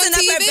 And loosened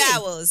up her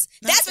bowels.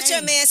 That's what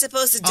your man's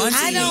supposed to do.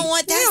 I don't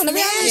want that.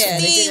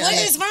 Nasty. What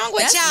is wrong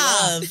with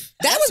y'all?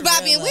 That was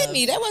Bobby and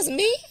Whitney. That wasn't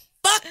me.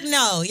 Fuck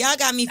no, y'all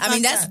got me. I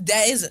mean, that's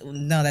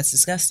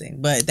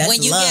disgusting. But that's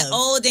when you get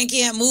old and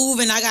can't move,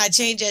 and I gotta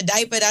change your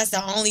diaper. That's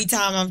the only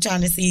time I'm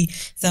trying to see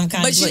some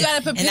kind. But you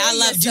gotta prepare. And I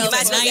love you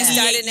for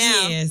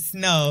 98 years.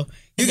 No.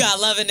 You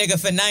gotta love a nigga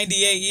for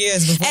 98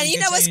 years before. And you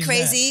know what's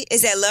crazy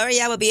is that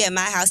L'Oreal would be at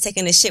my house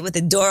taking a shit with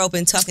the door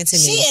open, talking to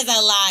me. She is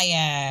a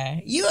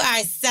liar. You are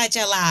such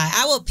a lie.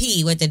 I will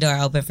pee with the door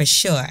open for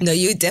sure. No,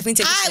 you definitely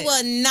take a shit. I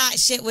will not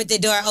shit with the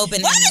door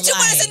open. Why don't you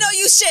want us to know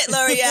you shit,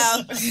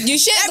 L'Oreal? You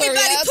shit,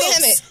 Everybody L'Oreal.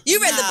 poops. You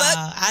read the book?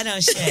 I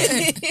don't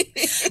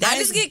shit. I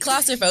just get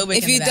claustrophobic.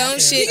 If you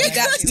don't shit, you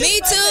got me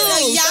too.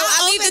 Y'all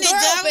I leave the door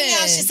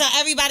open. So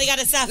everybody got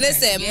to suffer.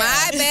 Listen,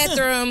 my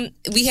bathroom,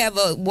 we have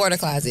a water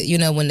closet. You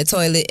know, when the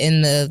toilet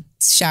and the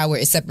shower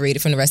is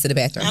separated from the rest of the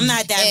bathroom. I'm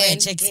not that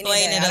rich.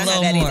 Explain it a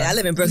little more. I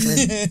live in Brooklyn.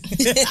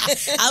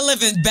 I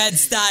live in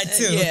Bed-Stuy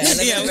too. Yeah, I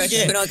live in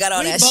Brooklyn. We don't got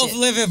all that shit. We both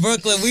live in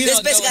Brooklyn. This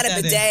bitch got a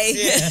bidet.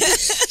 Yeah.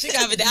 She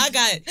got a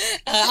bidet.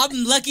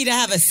 I'm lucky to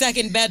have a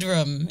second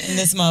bedroom in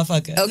this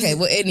motherfucker. Okay,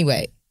 well,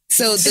 anyway.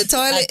 So the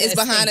toilet is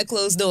behind a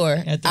closed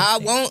door. I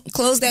won't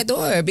close that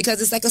door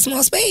because it's like a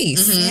small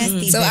space.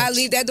 Mm-hmm. So I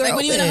leave that door open.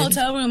 When you're in a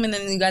hotel room and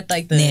then you got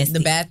like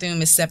the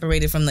bathroom is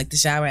separated from like the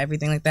shower,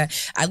 everything like that,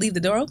 I leave the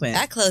door open.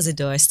 I close the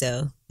door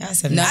still. I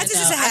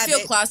feel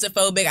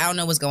claustrophobic. I don't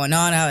know what's going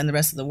on out in the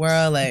rest of the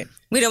world. Like,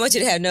 we don't want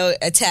you to have no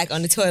attack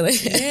on the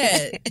toilet.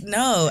 Yeah,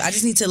 no. I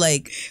just need to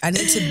I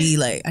need to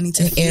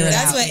air it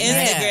That's out. what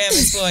Instagram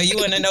is for. You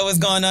want to know what's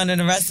going on in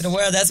the rest of the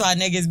world. That's why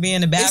niggas be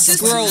in the bathroom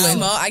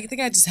scrolling. I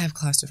think I just have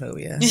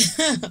claustrophobia.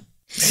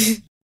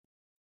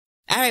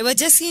 All right, well,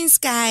 Justine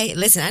Skye,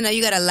 listen, I know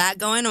you got a lot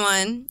going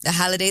on. The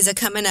holidays are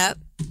coming up.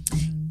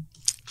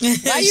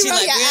 Why you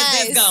roll your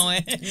eyes? This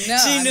going? No,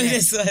 she knew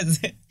this was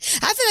it.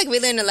 I feel like we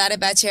learned a lot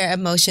about your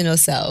emotional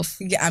self.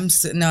 Yeah, I'm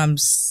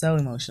so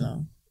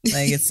emotional.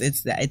 Like it's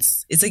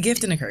a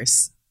gift and a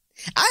curse.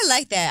 I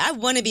like that. I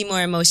want to be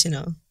more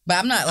emotional. But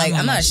I'm not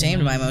I'm not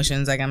ashamed of my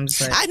emotions. Like I'm just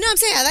like I know I'm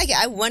saying I like it.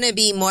 I want to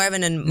be more of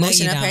an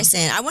emotional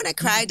person. I want to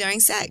cry during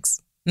sex.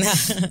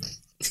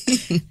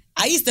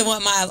 I used to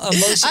want my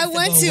emotions.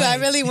 I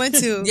really want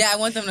to. Yeah, I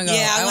want them to go.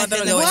 Yeah, I want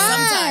them to go.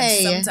 Why?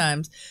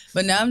 Sometimes.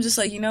 But now I'm just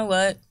like, you know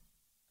what?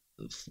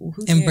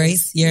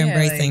 Embrace. You're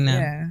embracing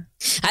them. Yeah.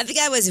 I think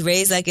I was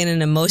raised like in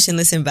an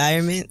emotionless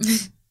environment,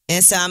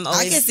 and so I'm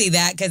always. I can see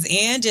that because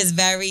Ange is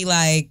very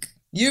like.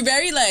 You're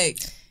very like.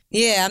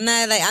 Yeah, I'm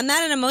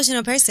not an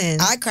emotional person.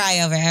 I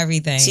cry over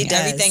everything. She does.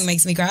 Everything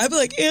makes me cry. I'd be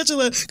like,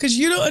 Angela, because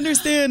you don't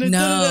understand.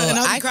 No, and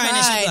I'll be crying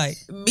and she's like.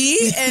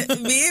 Me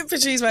and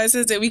Patrice, my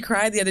sister, we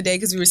cried the other day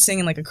because we were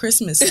singing like a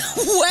Christmas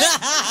song. What?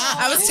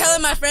 I was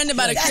telling my friend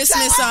about a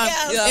Christmas song.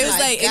 It was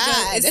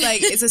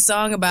like it's a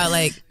song about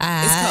like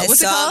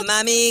what's it called?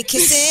 Mommy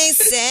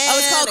kissing Santa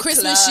it's called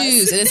Christmas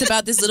Shoes, and it's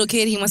about this little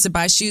kid. He wants to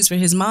buy shoes for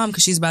his mom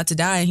because she's about to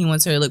die, and he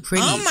wants her to look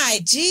pretty. Oh my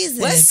Jesus!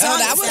 What song?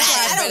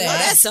 I don't know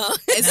that song.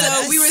 And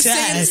so we were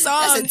singing the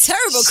song. That's a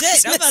terrible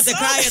Christmas I'm about to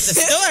cry at the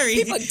story.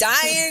 People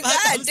dying.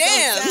 God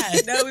damn.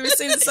 So no, we were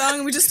singing the song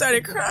and we just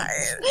started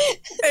crying.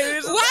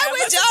 Why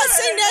would y'all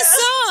sing that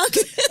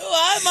song?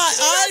 Why are my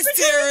eyes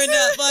tearing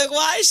up? Like,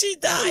 why is she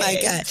dying? Oh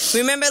my God.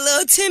 Remember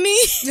little Timmy?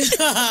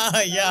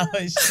 Yo,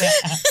 shit.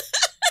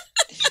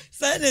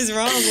 Something is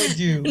wrong with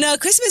you. No,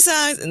 Christmas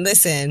songs.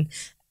 Listen.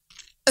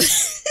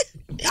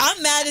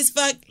 I'm mad as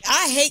fuck.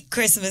 I hate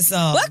Christmas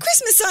songs. What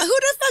Christmas song? Who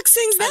the fuck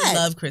sings that? I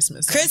love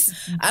Christmas songs.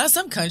 I know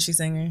some country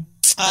singer.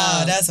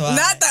 Oh, that's why.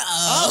 Not the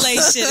all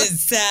that shit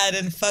is sad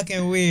and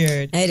fucking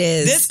weird. It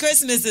is. This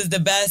Christmas is the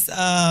best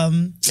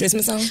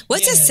Christmas song.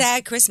 What's a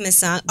sad Christmas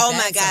song? Oh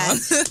my God.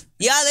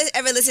 Y'all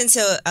ever listen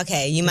to,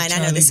 okay, you might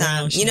not know the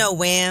song. You know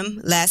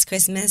Wham, Last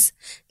Christmas?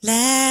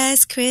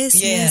 Last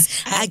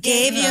Christmas, I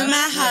gave you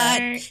my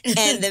heart,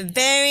 and the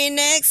very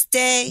next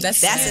day,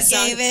 that's a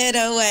song. Gave it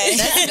away.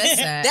 That's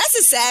sad. That's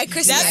a sad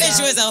Christmas That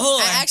bitch was a whore.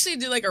 I actually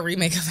did like a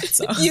remake of that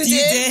song. You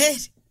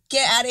did?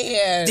 Get out of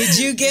here. Did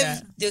you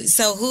give?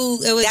 So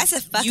who? It was. That's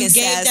a fucking you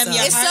gave sad them song.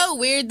 your It's heart? so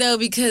weird though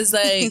because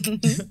like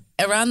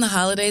around the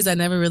holidays, I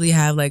never really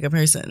have like a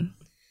person.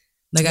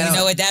 Like I You don't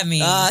know what that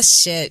means? Oh,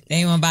 shit. They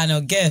ain't want to buy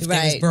no gift. They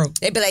was broke.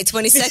 They'd be like,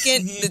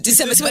 22nd,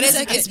 December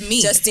 22nd. It's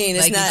me. Justine,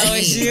 it's Like, not Oh,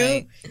 it's me. you?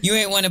 Like, You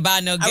ain't want to buy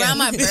no gift. around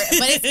my birthday,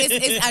 but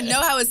it's I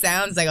know how it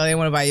sounds like, oh, they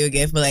want to buy you a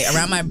gift, but like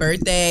around my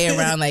birthday,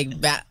 around like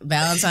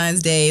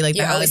Valentine's Day, like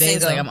You're the always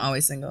holidays, single. like I'm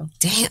always single.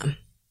 Damn.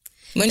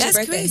 When's That's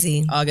your birthday?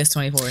 crazy. August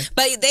 24th.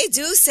 But they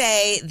do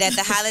say that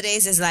the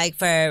holidays is like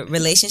for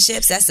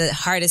relationships, that's the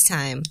hardest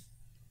time.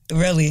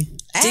 Really?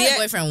 I had a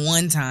boyfriend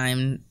one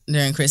time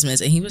during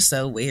Christmas, and he was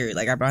so weird.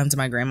 Like I brought him to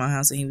my grandma's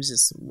house, and he was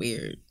just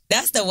weird.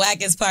 That's the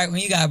wackest part when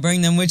you gotta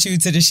bring them with you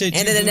to the shit. And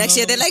you then the do next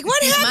year, they're like,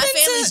 what happened My to...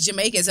 family's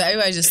Jamaican, so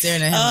everybody's just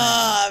staring at him.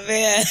 Oh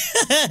man.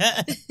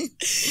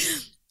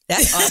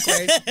 That's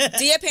awkward.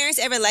 Do your parents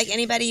ever like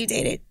anybody you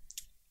dated?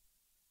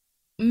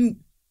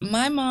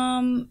 My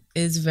mom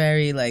is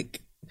very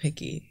like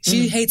picky.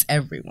 She hates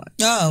everyone.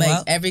 Oh, like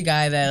well. every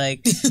guy that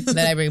like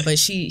that I bring. But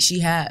she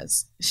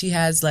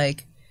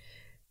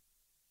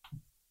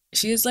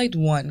has like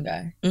one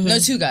guy. No,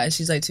 two guys.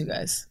 She's like two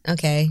guys,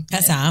 Okay.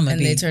 That's how I'm gonna and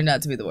be. they turned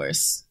out to be the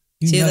worst.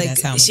 You She's know like,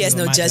 that's how I'm she gonna has be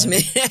no with my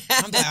judgment. dog.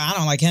 I'm like, I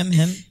don't like him.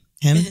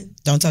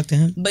 Don't talk to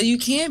him. But you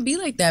can't be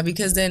like that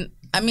because then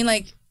I mean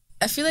like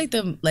I feel like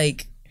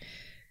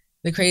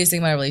the craziest thing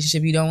about a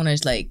relationship, you don't want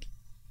to like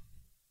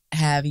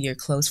have your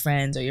close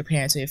friends or your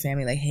parents or your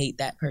family like hate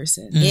that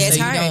person. Yeah, it's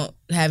so hard. you don't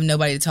have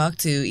nobody to talk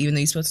to, even though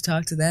you're supposed to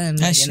talk to them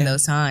like, That's in true.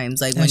 those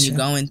times. Like That's when you're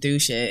true. going through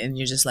shit and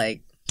you're just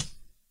like,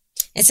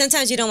 And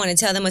sometimes you don't want to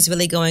tell them what's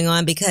really going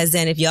on because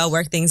then if y'all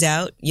work things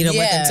out, you don't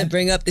want them to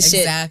bring up the shit.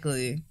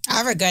 exactly.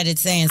 I regretted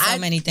saying so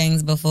many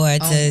things before Oh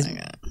to, my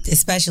God.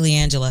 especially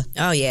Angela.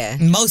 Oh, yeah.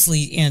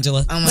 Mostly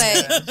Angela. Oh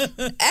my God.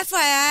 But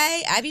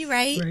FYI, I be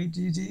right. Right,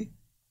 Gigi.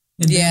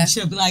 And Yeah. then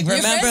she'll be like, Your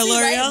remember, friends be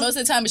right L'Oreal? most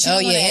of the time, but she Oh,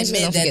 don't want yeah, to Angela,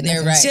 admit don't that forget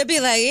they're that. right. She'll be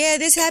like, yeah,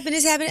 this happened.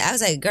 I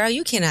was like, girl,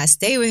 you cannot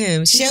stay with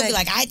him. She's She'll be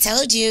like, I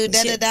told you,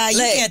 da-da-da. You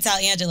Look, can't tell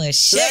Angela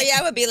shit.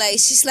 L'Oreal would be like, he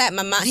slapped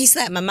my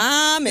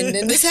mom, and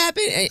then this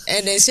happened.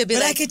 And then she'll be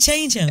But I like, could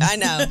change him. I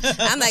know.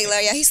 I'm like,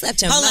 L'Oreal, he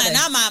slapped your Hold mother. on,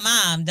 not my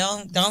mom.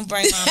 Don't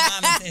bring my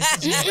mom into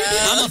this.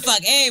 I'm gonna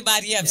fuck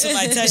everybody up.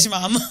 Somebody touch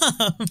my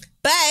mom. But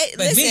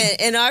But listen,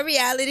 in our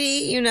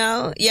reality,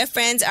 your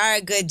friends are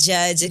a good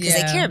judge because they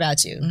Yeah. care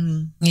about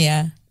you.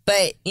 Yeah.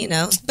 But,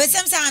 But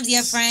sometimes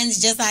your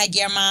friends, just like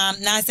your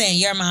mom, not saying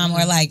your mom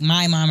or like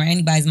my mom or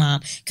anybody's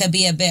mom, could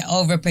be a bit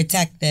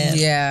overprotective.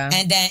 Yeah.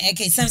 And then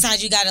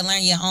sometimes you got to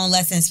learn your own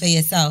lessons for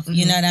yourself.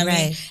 You know what I mean?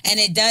 Right. And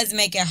it does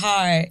make it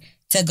hard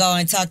to go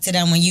and talk to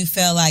them when you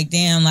feel like,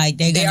 damn, like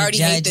they're They gonna already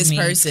judge hate this me.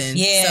 person.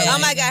 Yeah. So, oh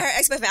my God, her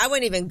ex-boyfriend, I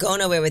wouldn't even go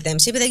nowhere with them.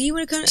 She'd be like, you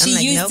want to come? She I'm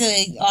like, used nope.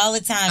 to all the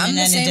time, I'm and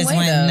the then it same just way,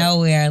 went though.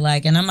 nowhere.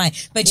 Like, and I'm like,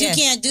 but Yeah. you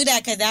can't do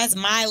that because that's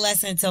my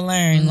lesson to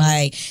learn.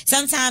 Like,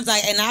 sometimes,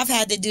 like, and I've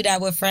had to do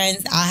that with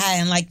friends I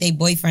hadn't like they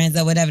boyfriends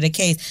or whatever the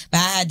case, but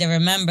I had to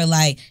remember,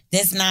 like,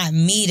 this not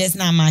me, this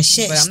not my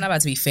shit. but I'm not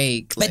about to be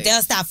fake. But like,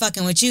 they'll stop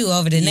fucking with you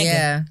over the nigga.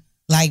 yeah.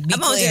 Like, be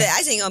I'm going to do clear. that. I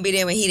just ain't going to be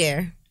there when he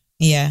there.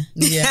 Yeah.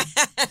 Yeah.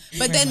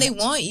 But then they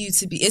want you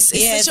to be. It's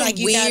Yeah, such it's a like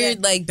you weird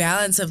gotta- like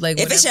balance of like.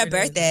 If it's your whatever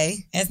it is. birthday,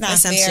 It's not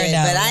that's some fair, shit.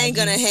 though. But I ain't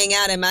Like, going to hang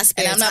out in my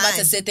spare And I'm not about to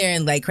time. sit there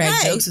and like crack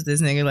Right. jokes with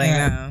this nigga. Like,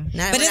 Right. no.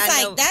 Not But when it's I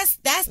like know-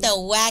 that's the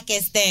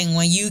wackest thing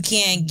when you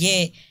can't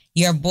get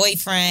your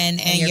boyfriend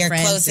and your your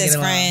friends to closest get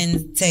along.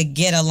 friends to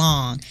get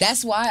along.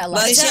 That's why a lot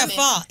Well, of it's your women-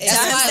 fault. That's Tell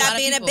why him a lot stop of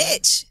being a people-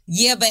 bitch.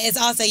 Yeah, but it's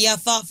also your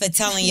fault for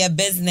telling your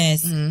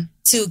business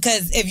too.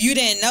 Because if you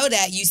didn't know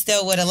that, you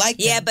still would have liked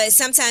Yeah, them. but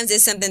sometimes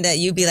it's something that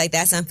you be like,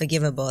 that's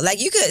unforgivable. Like,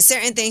 you could,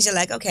 certain things you're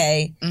like,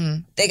 okay,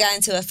 they got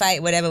into a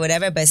fight,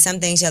 whatever, but some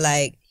things you're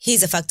like,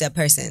 he's a fucked up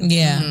person.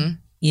 Yeah,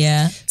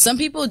 yeah. Some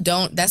people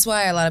don't. That's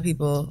why a lot of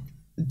people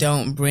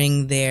don't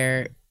bring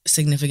their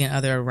significant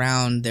other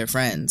around their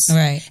friends.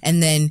 Right.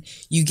 And then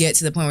you get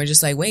to the point where you're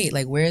just like, wait,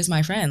 like, where's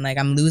my friend? Like,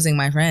 I'm losing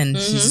my friend.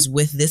 She's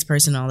with this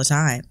person all the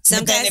time.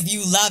 But then if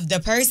you love the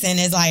person,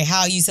 it's like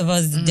how you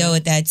supposed to deal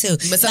with that too.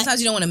 But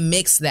sometimes you don't want to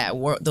mix that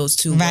those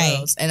two Right.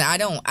 worlds. And I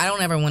don't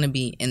ever want to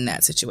be in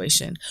that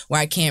situation where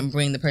I can't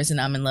bring the person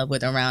I'm in love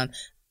with around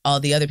all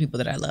the other people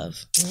that I love.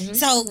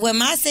 So with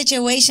my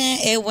situation,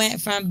 it went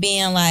from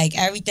being like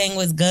everything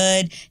was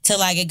good to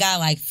like it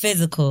got like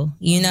physical.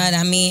 You know what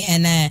I mean?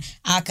 And then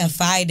I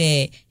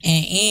confided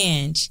in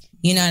Ange.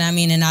 You know what I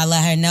mean? And I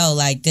let her know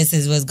like this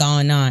is what's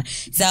going on.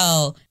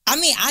 So I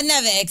mean, I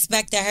never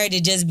expected her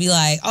to just be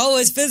like, oh,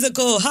 it's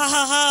physical. Ha,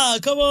 ha, ha.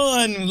 Come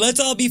on.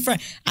 Let's all be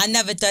friends. I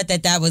never thought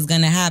that was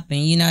going to happen.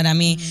 You know what I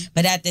mean? Mm-hmm.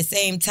 But at the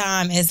same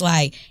time, it's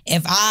like,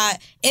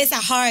 it's a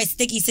hard,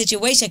 sticky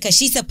situation because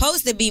she's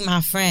supposed to be my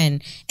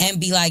friend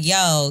and be like,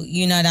 yo,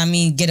 you know what I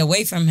mean? Get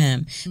away from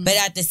him. Mm-hmm. But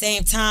at the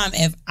same time,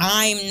 if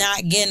I'm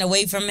not getting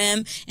away from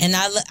him and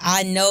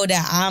I know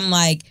that I'm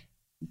like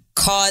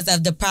cause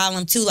of the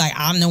problem too, like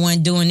I'm the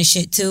one doing the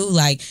shit too,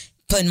 like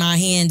putting my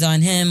hands on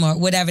him or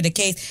whatever the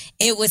case,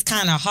 it was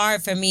kind of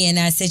hard for me in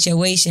that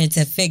situation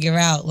to figure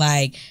out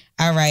like,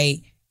 all right,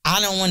 I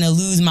don't want to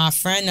lose my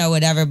friend or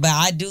whatever, but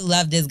I do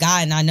love this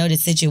guy and I know the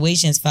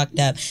situation's fucked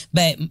up.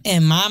 But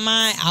in my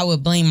mind, I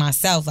would blame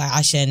myself. Like,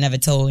 I should have never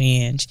told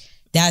Ange.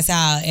 That's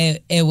how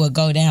it would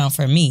go down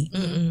for me.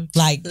 Mm-mm.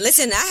 Like,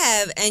 listen,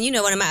 and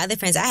one of my other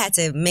friends, I had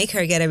to make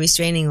her get a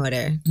restraining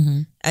order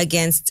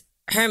against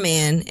her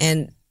man.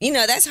 And,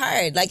 that's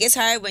hard. Like, it's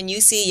hard when you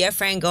see your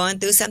friend going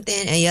through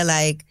something and you're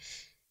like,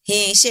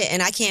 he ain't shit.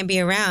 And I can't be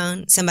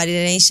around somebody that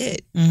ain't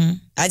shit. Mm-hmm.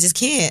 I just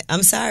can't.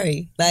 I'm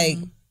sorry. Like,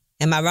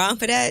 am I wrong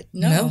for that?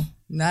 No,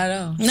 not at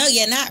all. No,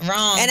 you're not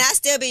wrong. And I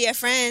still be your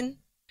friend.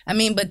 I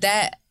mean, but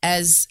that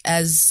as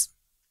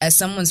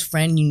someone's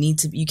friend,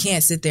 you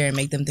can't sit there and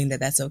make them think that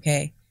that's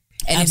okay.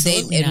 And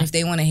if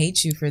they want to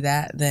hate you for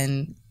that,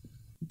 then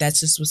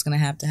that's just what's going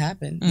to have to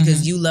happen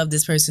because you love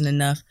this person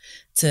enough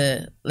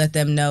to let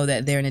them know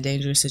that they're in a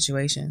dangerous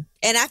situation.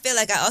 And I feel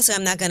like I also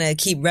am not going to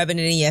keep rubbing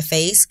it in your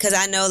face because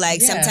I know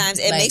sometimes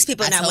it makes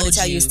people not want to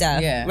tell you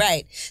stuff. Yeah.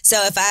 Right.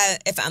 So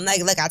if I'm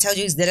like, look, I told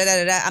you,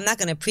 I'm not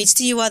going to preach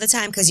to you all the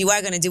time because you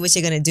are going to do what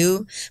you're going to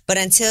do. But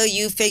until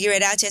you figure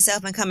it out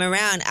yourself and come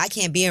around, I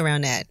can't be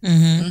around that.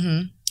 Mm-hmm.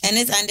 Mm-hmm. And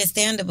it's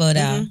understandable though.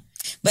 Mm-hmm.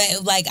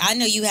 But like, I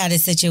know you had a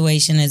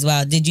situation as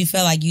well. Did you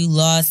feel like you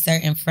lost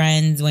certain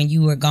friends when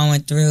you were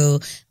going through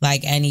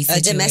like any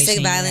situation? A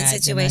domestic violence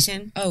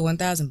situation? Oh,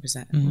 1,000%.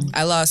 Mm-hmm.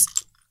 I lost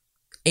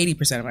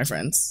 80% of my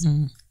friends.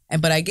 Mm-hmm.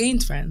 But I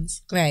gained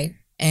friends. Right.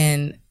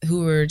 And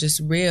who were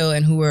just real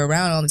and who were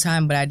around all the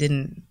time, but I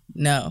didn't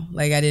know.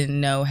 Like, I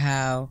didn't know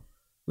how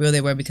real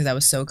they were because I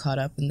was so caught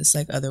up in this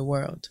like other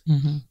world.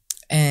 Mm-hmm.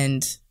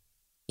 And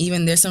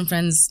even there's some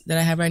friends that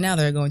I have right now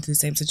that are going through the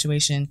same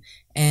situation,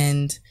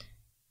 and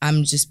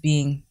I'm just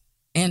being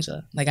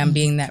Angela. Like, I'm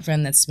being that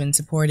friend that's been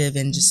supportive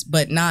and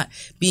but not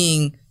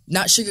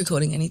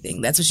sugarcoating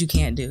anything. That's what you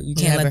can't do. You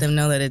can't let them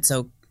know that it's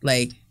so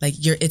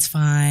it's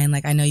fine.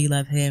 Like, I know you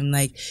love him.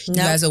 Like, you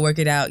guys will work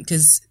it out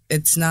because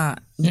it's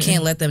not, you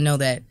can't let them know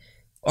that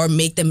or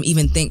make them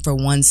even think for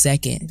 1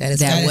 second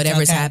that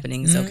whatever's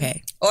happening is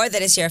okay. Or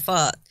that it's your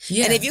fault.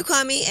 Yeah. And if you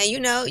call me and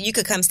you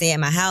could come stay at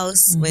my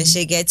house when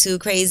shit get too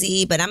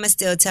crazy, but I'm going to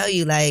still tell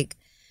you like,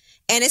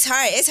 and it's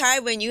hard. It's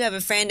hard when you have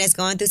a friend that's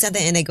going through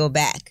something and they go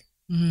back.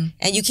 Mm-hmm.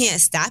 And you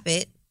can't stop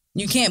it.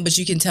 You can't, but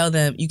you can tell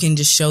them, you can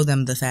just show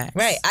them the facts.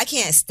 Right. I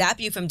can't stop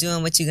you from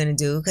doing what you're going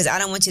to do because I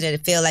don't want you to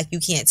feel like you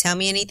can't tell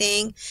me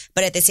anything.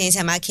 But at the same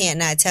time, I can't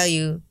not tell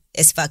you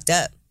it's fucked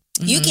up.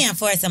 Mm-hmm. You can't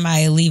force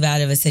somebody to leave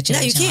out of a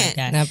situation. No, you can't. Like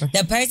that. Never.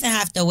 The person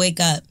have to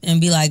wake up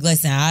and be like,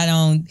 listen,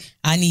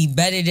 I need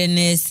better than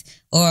this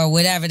or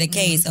whatever the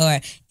case.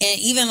 And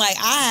even like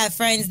I have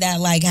friends that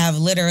like have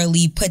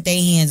literally put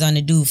their hands on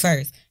the dude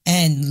first.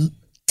 And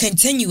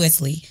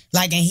continuously,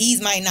 like, and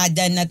he's might not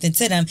done nothing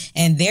to them,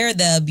 and they're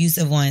the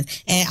abusive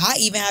ones. And I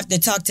even have to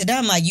talk to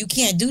them like, you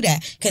can't do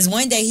that because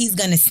one day he's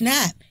gonna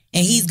snap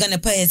and he's gonna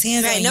put his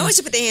hands on you. No one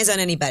should put their hands on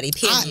anybody.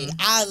 Period.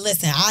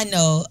 Listen. I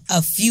know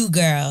a few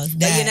girls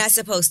that but you're not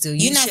supposed to.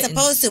 You're not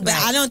supposed to, but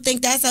I don't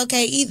think that's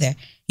okay either.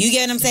 You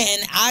get what I'm saying?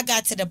 And I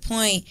got to the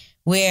point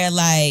where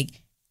like,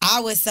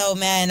 I was so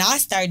mad and I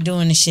started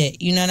doing the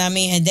shit. You know what I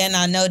mean? And then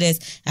I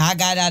noticed I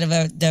got out of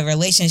the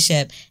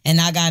relationship and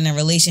I got in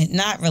a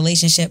not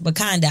relationship, but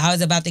kinda. I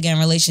was about to get in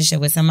a relationship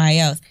with somebody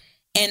else.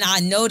 And I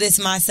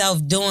noticed myself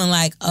doing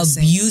like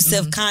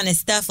abusive kind of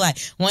stuff. Like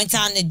one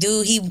time the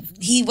dude,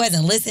 he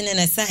wasn't listening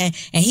or something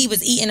and he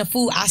was eating the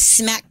food. I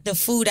smacked the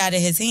food out of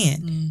his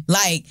hand.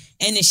 Like,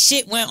 and the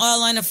shit went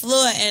all on the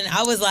floor. And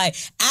I was like,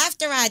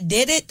 after I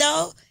did it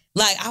though,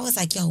 like I was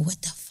like, yo,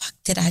 what the fuck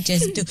did I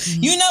just do?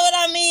 You know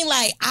what I mean?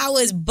 Like I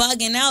was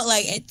bugging out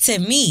like to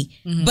me.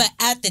 But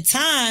at the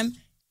time,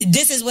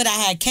 this is what I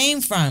had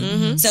came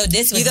from. So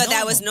this was you thought normal.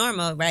 That was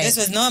normal, right? This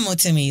was normal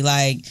to me.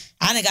 Like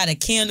I done got a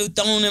candle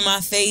thrown in my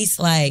face,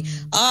 like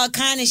all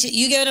kind of shit.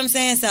 You get what I'm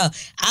saying? So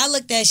I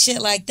looked at shit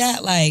like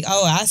that, like,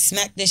 oh, I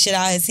smacked this shit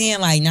out of his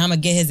hand, like now I'm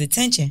gonna get his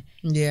attention.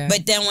 Yeah.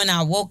 But then when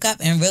I woke up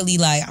and really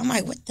like, I'm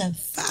like, what the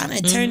fuck? I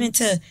turned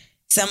into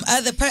some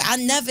other person. I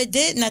never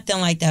did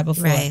nothing like that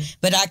before. Right.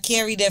 But I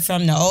carried it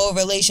from the old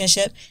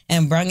relationship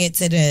and brung it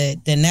to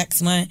the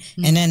next one.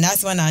 And then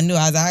that's when I knew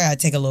I was like, I gotta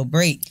take a little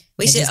break.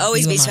 We should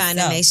always be trying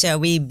to make sure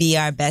we be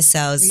our best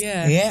selves.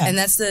 Yeah. And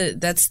that's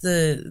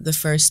the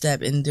first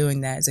step in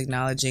doing that is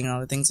acknowledging all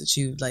the things that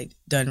you've like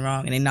done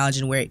wrong and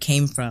acknowledging where it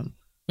came from.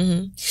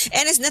 And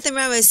there's nothing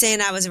wrong with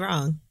saying I was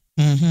wrong.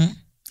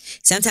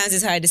 Sometimes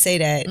it's hard to say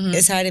that.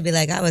 It's hard to be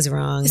like, I was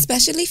wrong.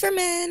 Especially for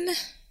men.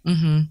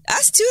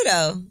 Us too,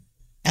 though.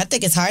 I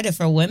think it's harder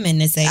for women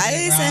to say I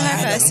didn't say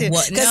hard for us too.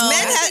 Because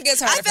men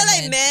I feel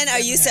like men are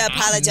used to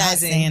apologizing. I'm not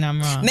saying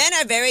I'm wrong. Men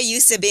are very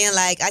used to being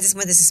like, I just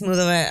want this to smooth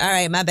over. All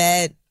right, my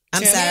bad.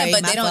 I'm sorry. Yeah,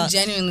 but they don't fault.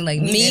 genuinely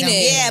like mean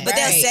it. Yeah, but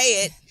they'll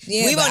say it.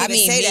 Yeah, we but won't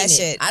even say that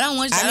shit. I don't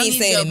want you. I mean,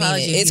 say it, mean it.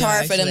 It's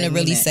hard for them to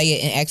really say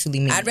it and actually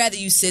mean it. I'd rather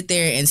you sit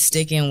there and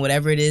stick in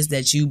whatever it is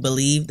that you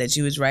believe that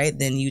you was right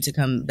than you to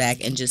come back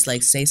and just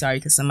like say sorry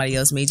because somebody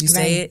else made you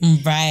say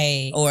it.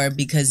 Right. Or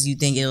because you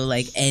think it'll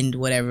like end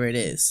whatever it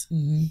is.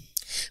 Mm-hmm.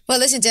 Well,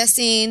 listen,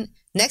 Justine,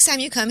 next time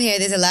you come here,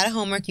 there's a lot of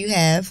homework you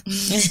have.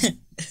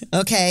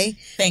 Okay?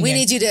 We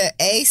need you to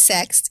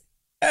sext.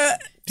 Okay.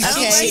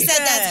 She said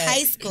that's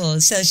high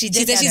school, so she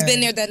said she's been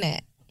there, done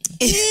that.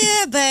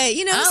 Yeah, but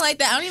you know, I don't like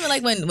that. I don't even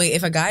like when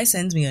if a guy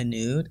sends me a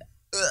nude.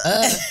 You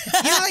know, like,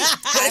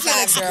 what if he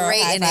looks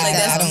great in it?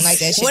 I don't like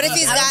that shit. What if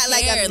he's got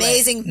like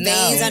amazing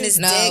veins on his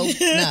dick?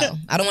 No,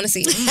 I don't want to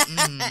see it.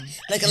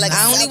 Looking like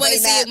I only want to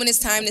see it when it's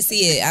time to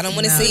see it. I don't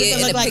want to see it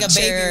in look a like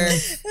picture. a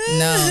baby.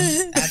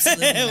 No,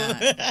 absolutely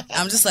not.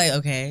 I'm just like,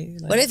 okay.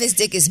 Like, what if his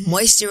dick is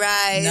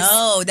moisturized?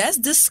 No, that's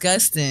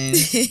disgusting.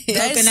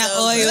 Coconut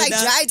oil. Like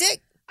dry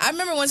dick? I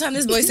remember one time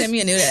this boy sent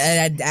me a nude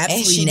and I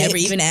absolutely never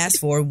even asked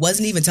for.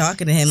 Wasn't even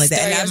talking to him like that.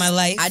 Story And of my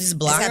life. I just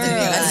blocked him. I I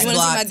just just want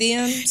blocked. to see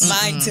my DMs.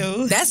 Mine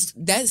too.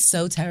 That's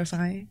so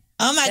terrifying.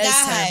 Oh my That is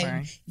God.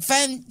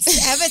 terrifying.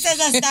 Ever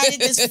since I started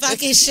this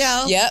fucking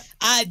show, Yep.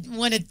 I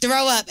want to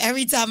throw up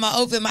every time I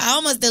open I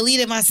almost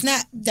deleted my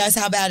Snap. That's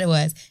how bad it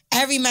was.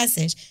 Every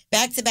message.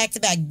 Back to back to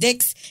back.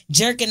 Dicks,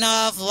 jerking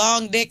off,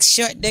 long dicks,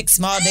 short dicks,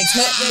 small dicks,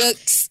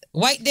 Looks.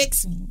 white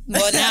dicks.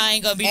 Well, now I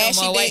ain't going to be no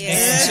Ashy more white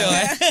dicks.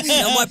 dicks, I'm sure.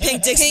 No more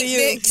pink dicks for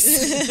you.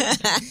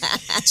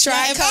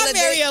 Try if I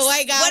marry a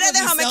white guy, What I'm other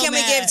gonna be homework so can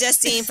we mad. give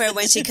Justine for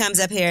when she comes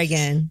up here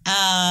again?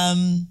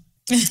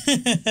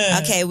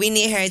 Okay, we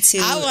need her to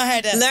I want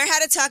her to learn how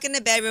to talk in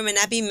the bedroom and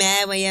not be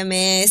mad when your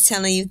man is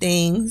telling you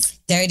things.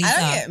 dirty I don't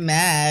talk. get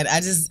mad.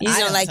 I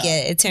don't like talk.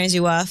 it. It turns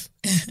you off.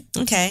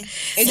 Okay.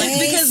 It's just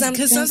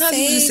because sometimes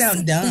you just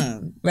sound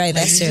dumb. Right,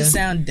 that's You true. just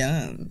sound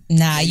dumb.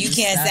 Nah, you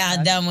can't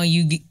sound dumb when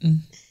you get...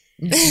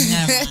 Never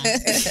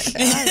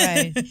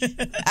mind.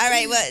 All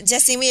right. Well,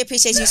 Justine, we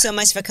appreciate you so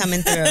much for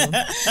coming through.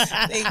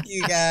 Thank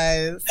you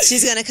guys.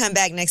 She's going to come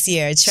back next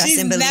year. Trust She's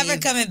and believe. never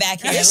coming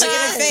back here. Yes, Look she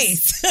at her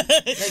is.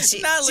 face.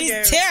 She's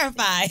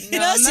terrified.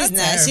 No, she's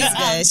not. She's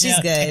good. She's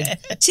good.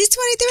 She's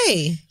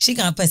 23. She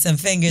gonna put some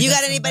fingers. You on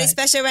got anybody some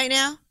butt. special right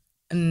now?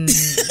 You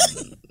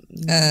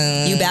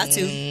about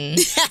to?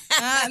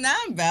 Nah,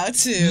 I'm about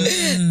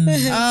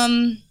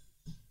to.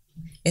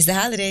 It's the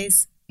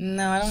holidays.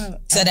 No, I don't have.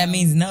 So that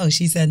means no.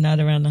 She said not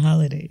around the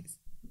holidays.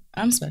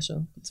 I'm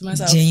special to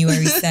myself.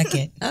 January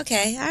 2nd.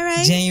 Okay, all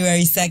right.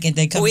 January 2nd.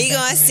 They come. We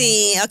gonna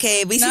see.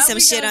 Okay, we see Now some we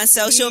shit gonna on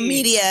social see.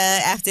 media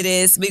after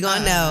this. We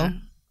gonna know.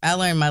 I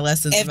learned my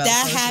lessons. If about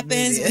that social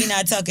happens, media. we're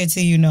not talking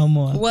to you no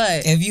more.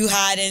 What? If you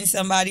hiding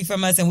somebody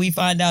from us and we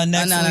find out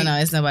next no, week?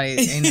 it's nobody.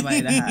 Ain't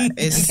nobody to hide.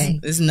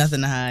 It's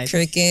nothing to hide.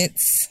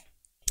 Crickets.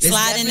 It's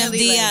Slide in them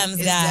definitely, DMs,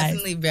 it's guys.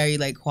 definitely very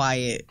like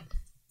quiet.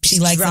 She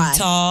likes dry. them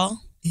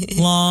tall,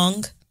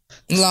 long,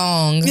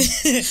 Long. But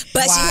she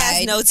has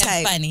Wide no and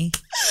type. funny.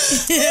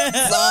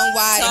 Long,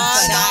 wide, Tall,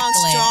 and long,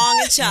 strong,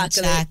 and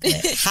chocolate.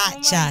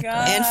 Hot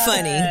chocolate. And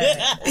funny.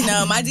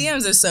 No, my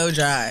DMs are so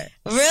dry.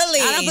 Really?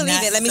 I don't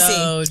believe it. Let me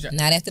So see. dry.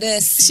 Not after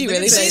this. She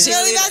really She's said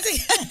really about to.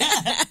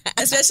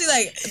 Especially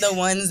like the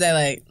ones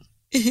that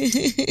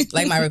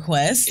like my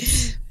request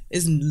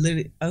is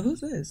literally. Oh,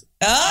 who's this?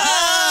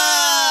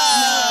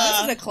 Oh.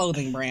 This is a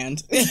clothing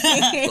brand.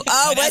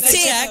 Oh,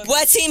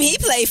 what team he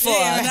play for?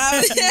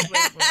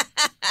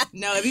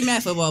 No, it'd be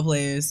mad football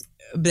players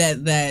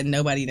that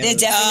nobody knows. They're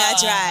definitely not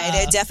dry.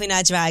 They're definitely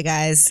not dry,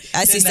 guys.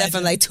 I see stuff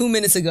from like 2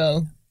 minutes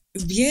ago.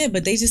 Yeah,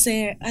 but they just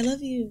saying I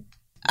love you.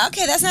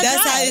 Okay, that's not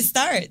That's dry. how it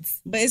starts.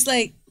 But it's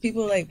like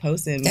people like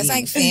posting. That's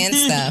like fan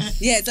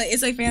stuff. Yeah,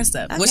 it's like fan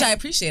stuff, which I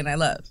appreciate and I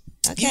love.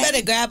 Okay. You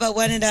better grab up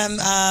one of them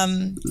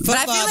football But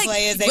I feel like,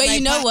 players. They but might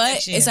you know pop what?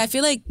 next year. It's I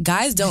feel like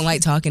guys don't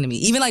like talking to me,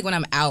 even like when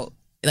I'm out,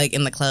 like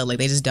in the club, like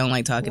they just don't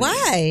like talking. to me.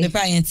 Why? They're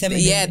probably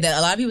intimidated. Yeah,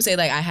 a lot of people say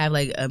like I have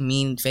like a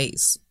mean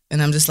face, and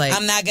I'm just like,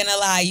 I'm not gonna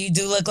lie. You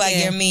do look like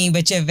Yeah. you're mean,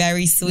 but you're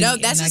very sweet. no,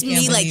 that's and I just can't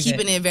me like believe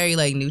keeping it very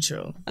like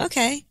neutral.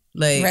 Okay.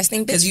 Like,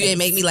 Resting because you bitch didn't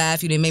make me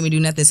laugh, you didn't make me do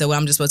nothing, so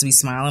I'm just supposed to be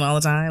smiling all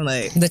the time.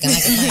 Like, Looking like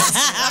a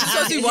I'm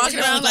supposed to be walking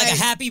You around look like a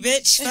happy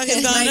bitch.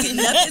 Fucking like going.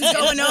 nothing's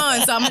going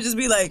on, so I'm gonna just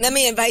be like, Let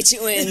me invite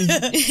you in.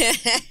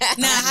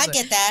 Nah, I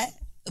get that.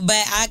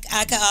 But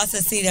I could also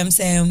see them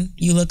saying,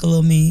 you look a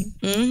little mean.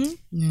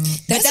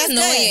 That's good.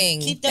 annoying.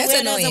 Keep the That's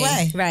weirdos annoying.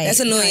 away. Right. That's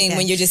You like annoying that.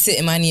 when you're just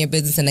sitting minding your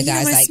business and the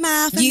guy's wanna like,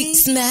 smile for you me?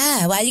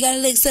 smile. Why you gotta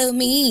look so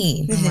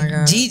mean? oh my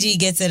god. Gigi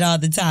gets it all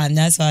the time.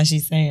 That's why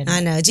she's saying it. I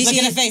know. Gigi,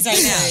 Look at her face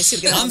right now.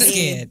 She's gonna I'm be-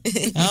 scared.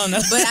 I don't know.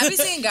 But I be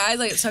seeing guys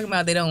like talking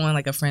about they don't want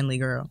like a friendly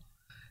girl,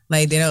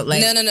 like they don't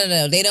like.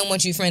 No. They don't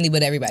want you friendly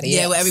with everybody.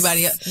 Yeah, else. with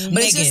everybody else.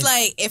 But it's just Niggas.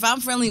 like if I'm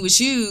friendly with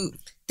you,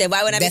 Then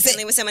why would I be That's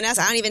friendly it. with someone else?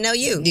 I don't even know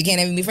you. You can't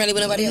even be friendly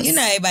with nobody else. You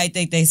know everybody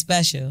think they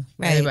special.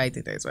 Right. everybody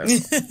think that's right.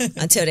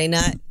 Until they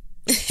not.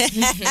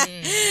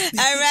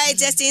 All right,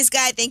 Justine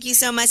Scott, thank you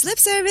so much. Lip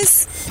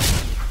service.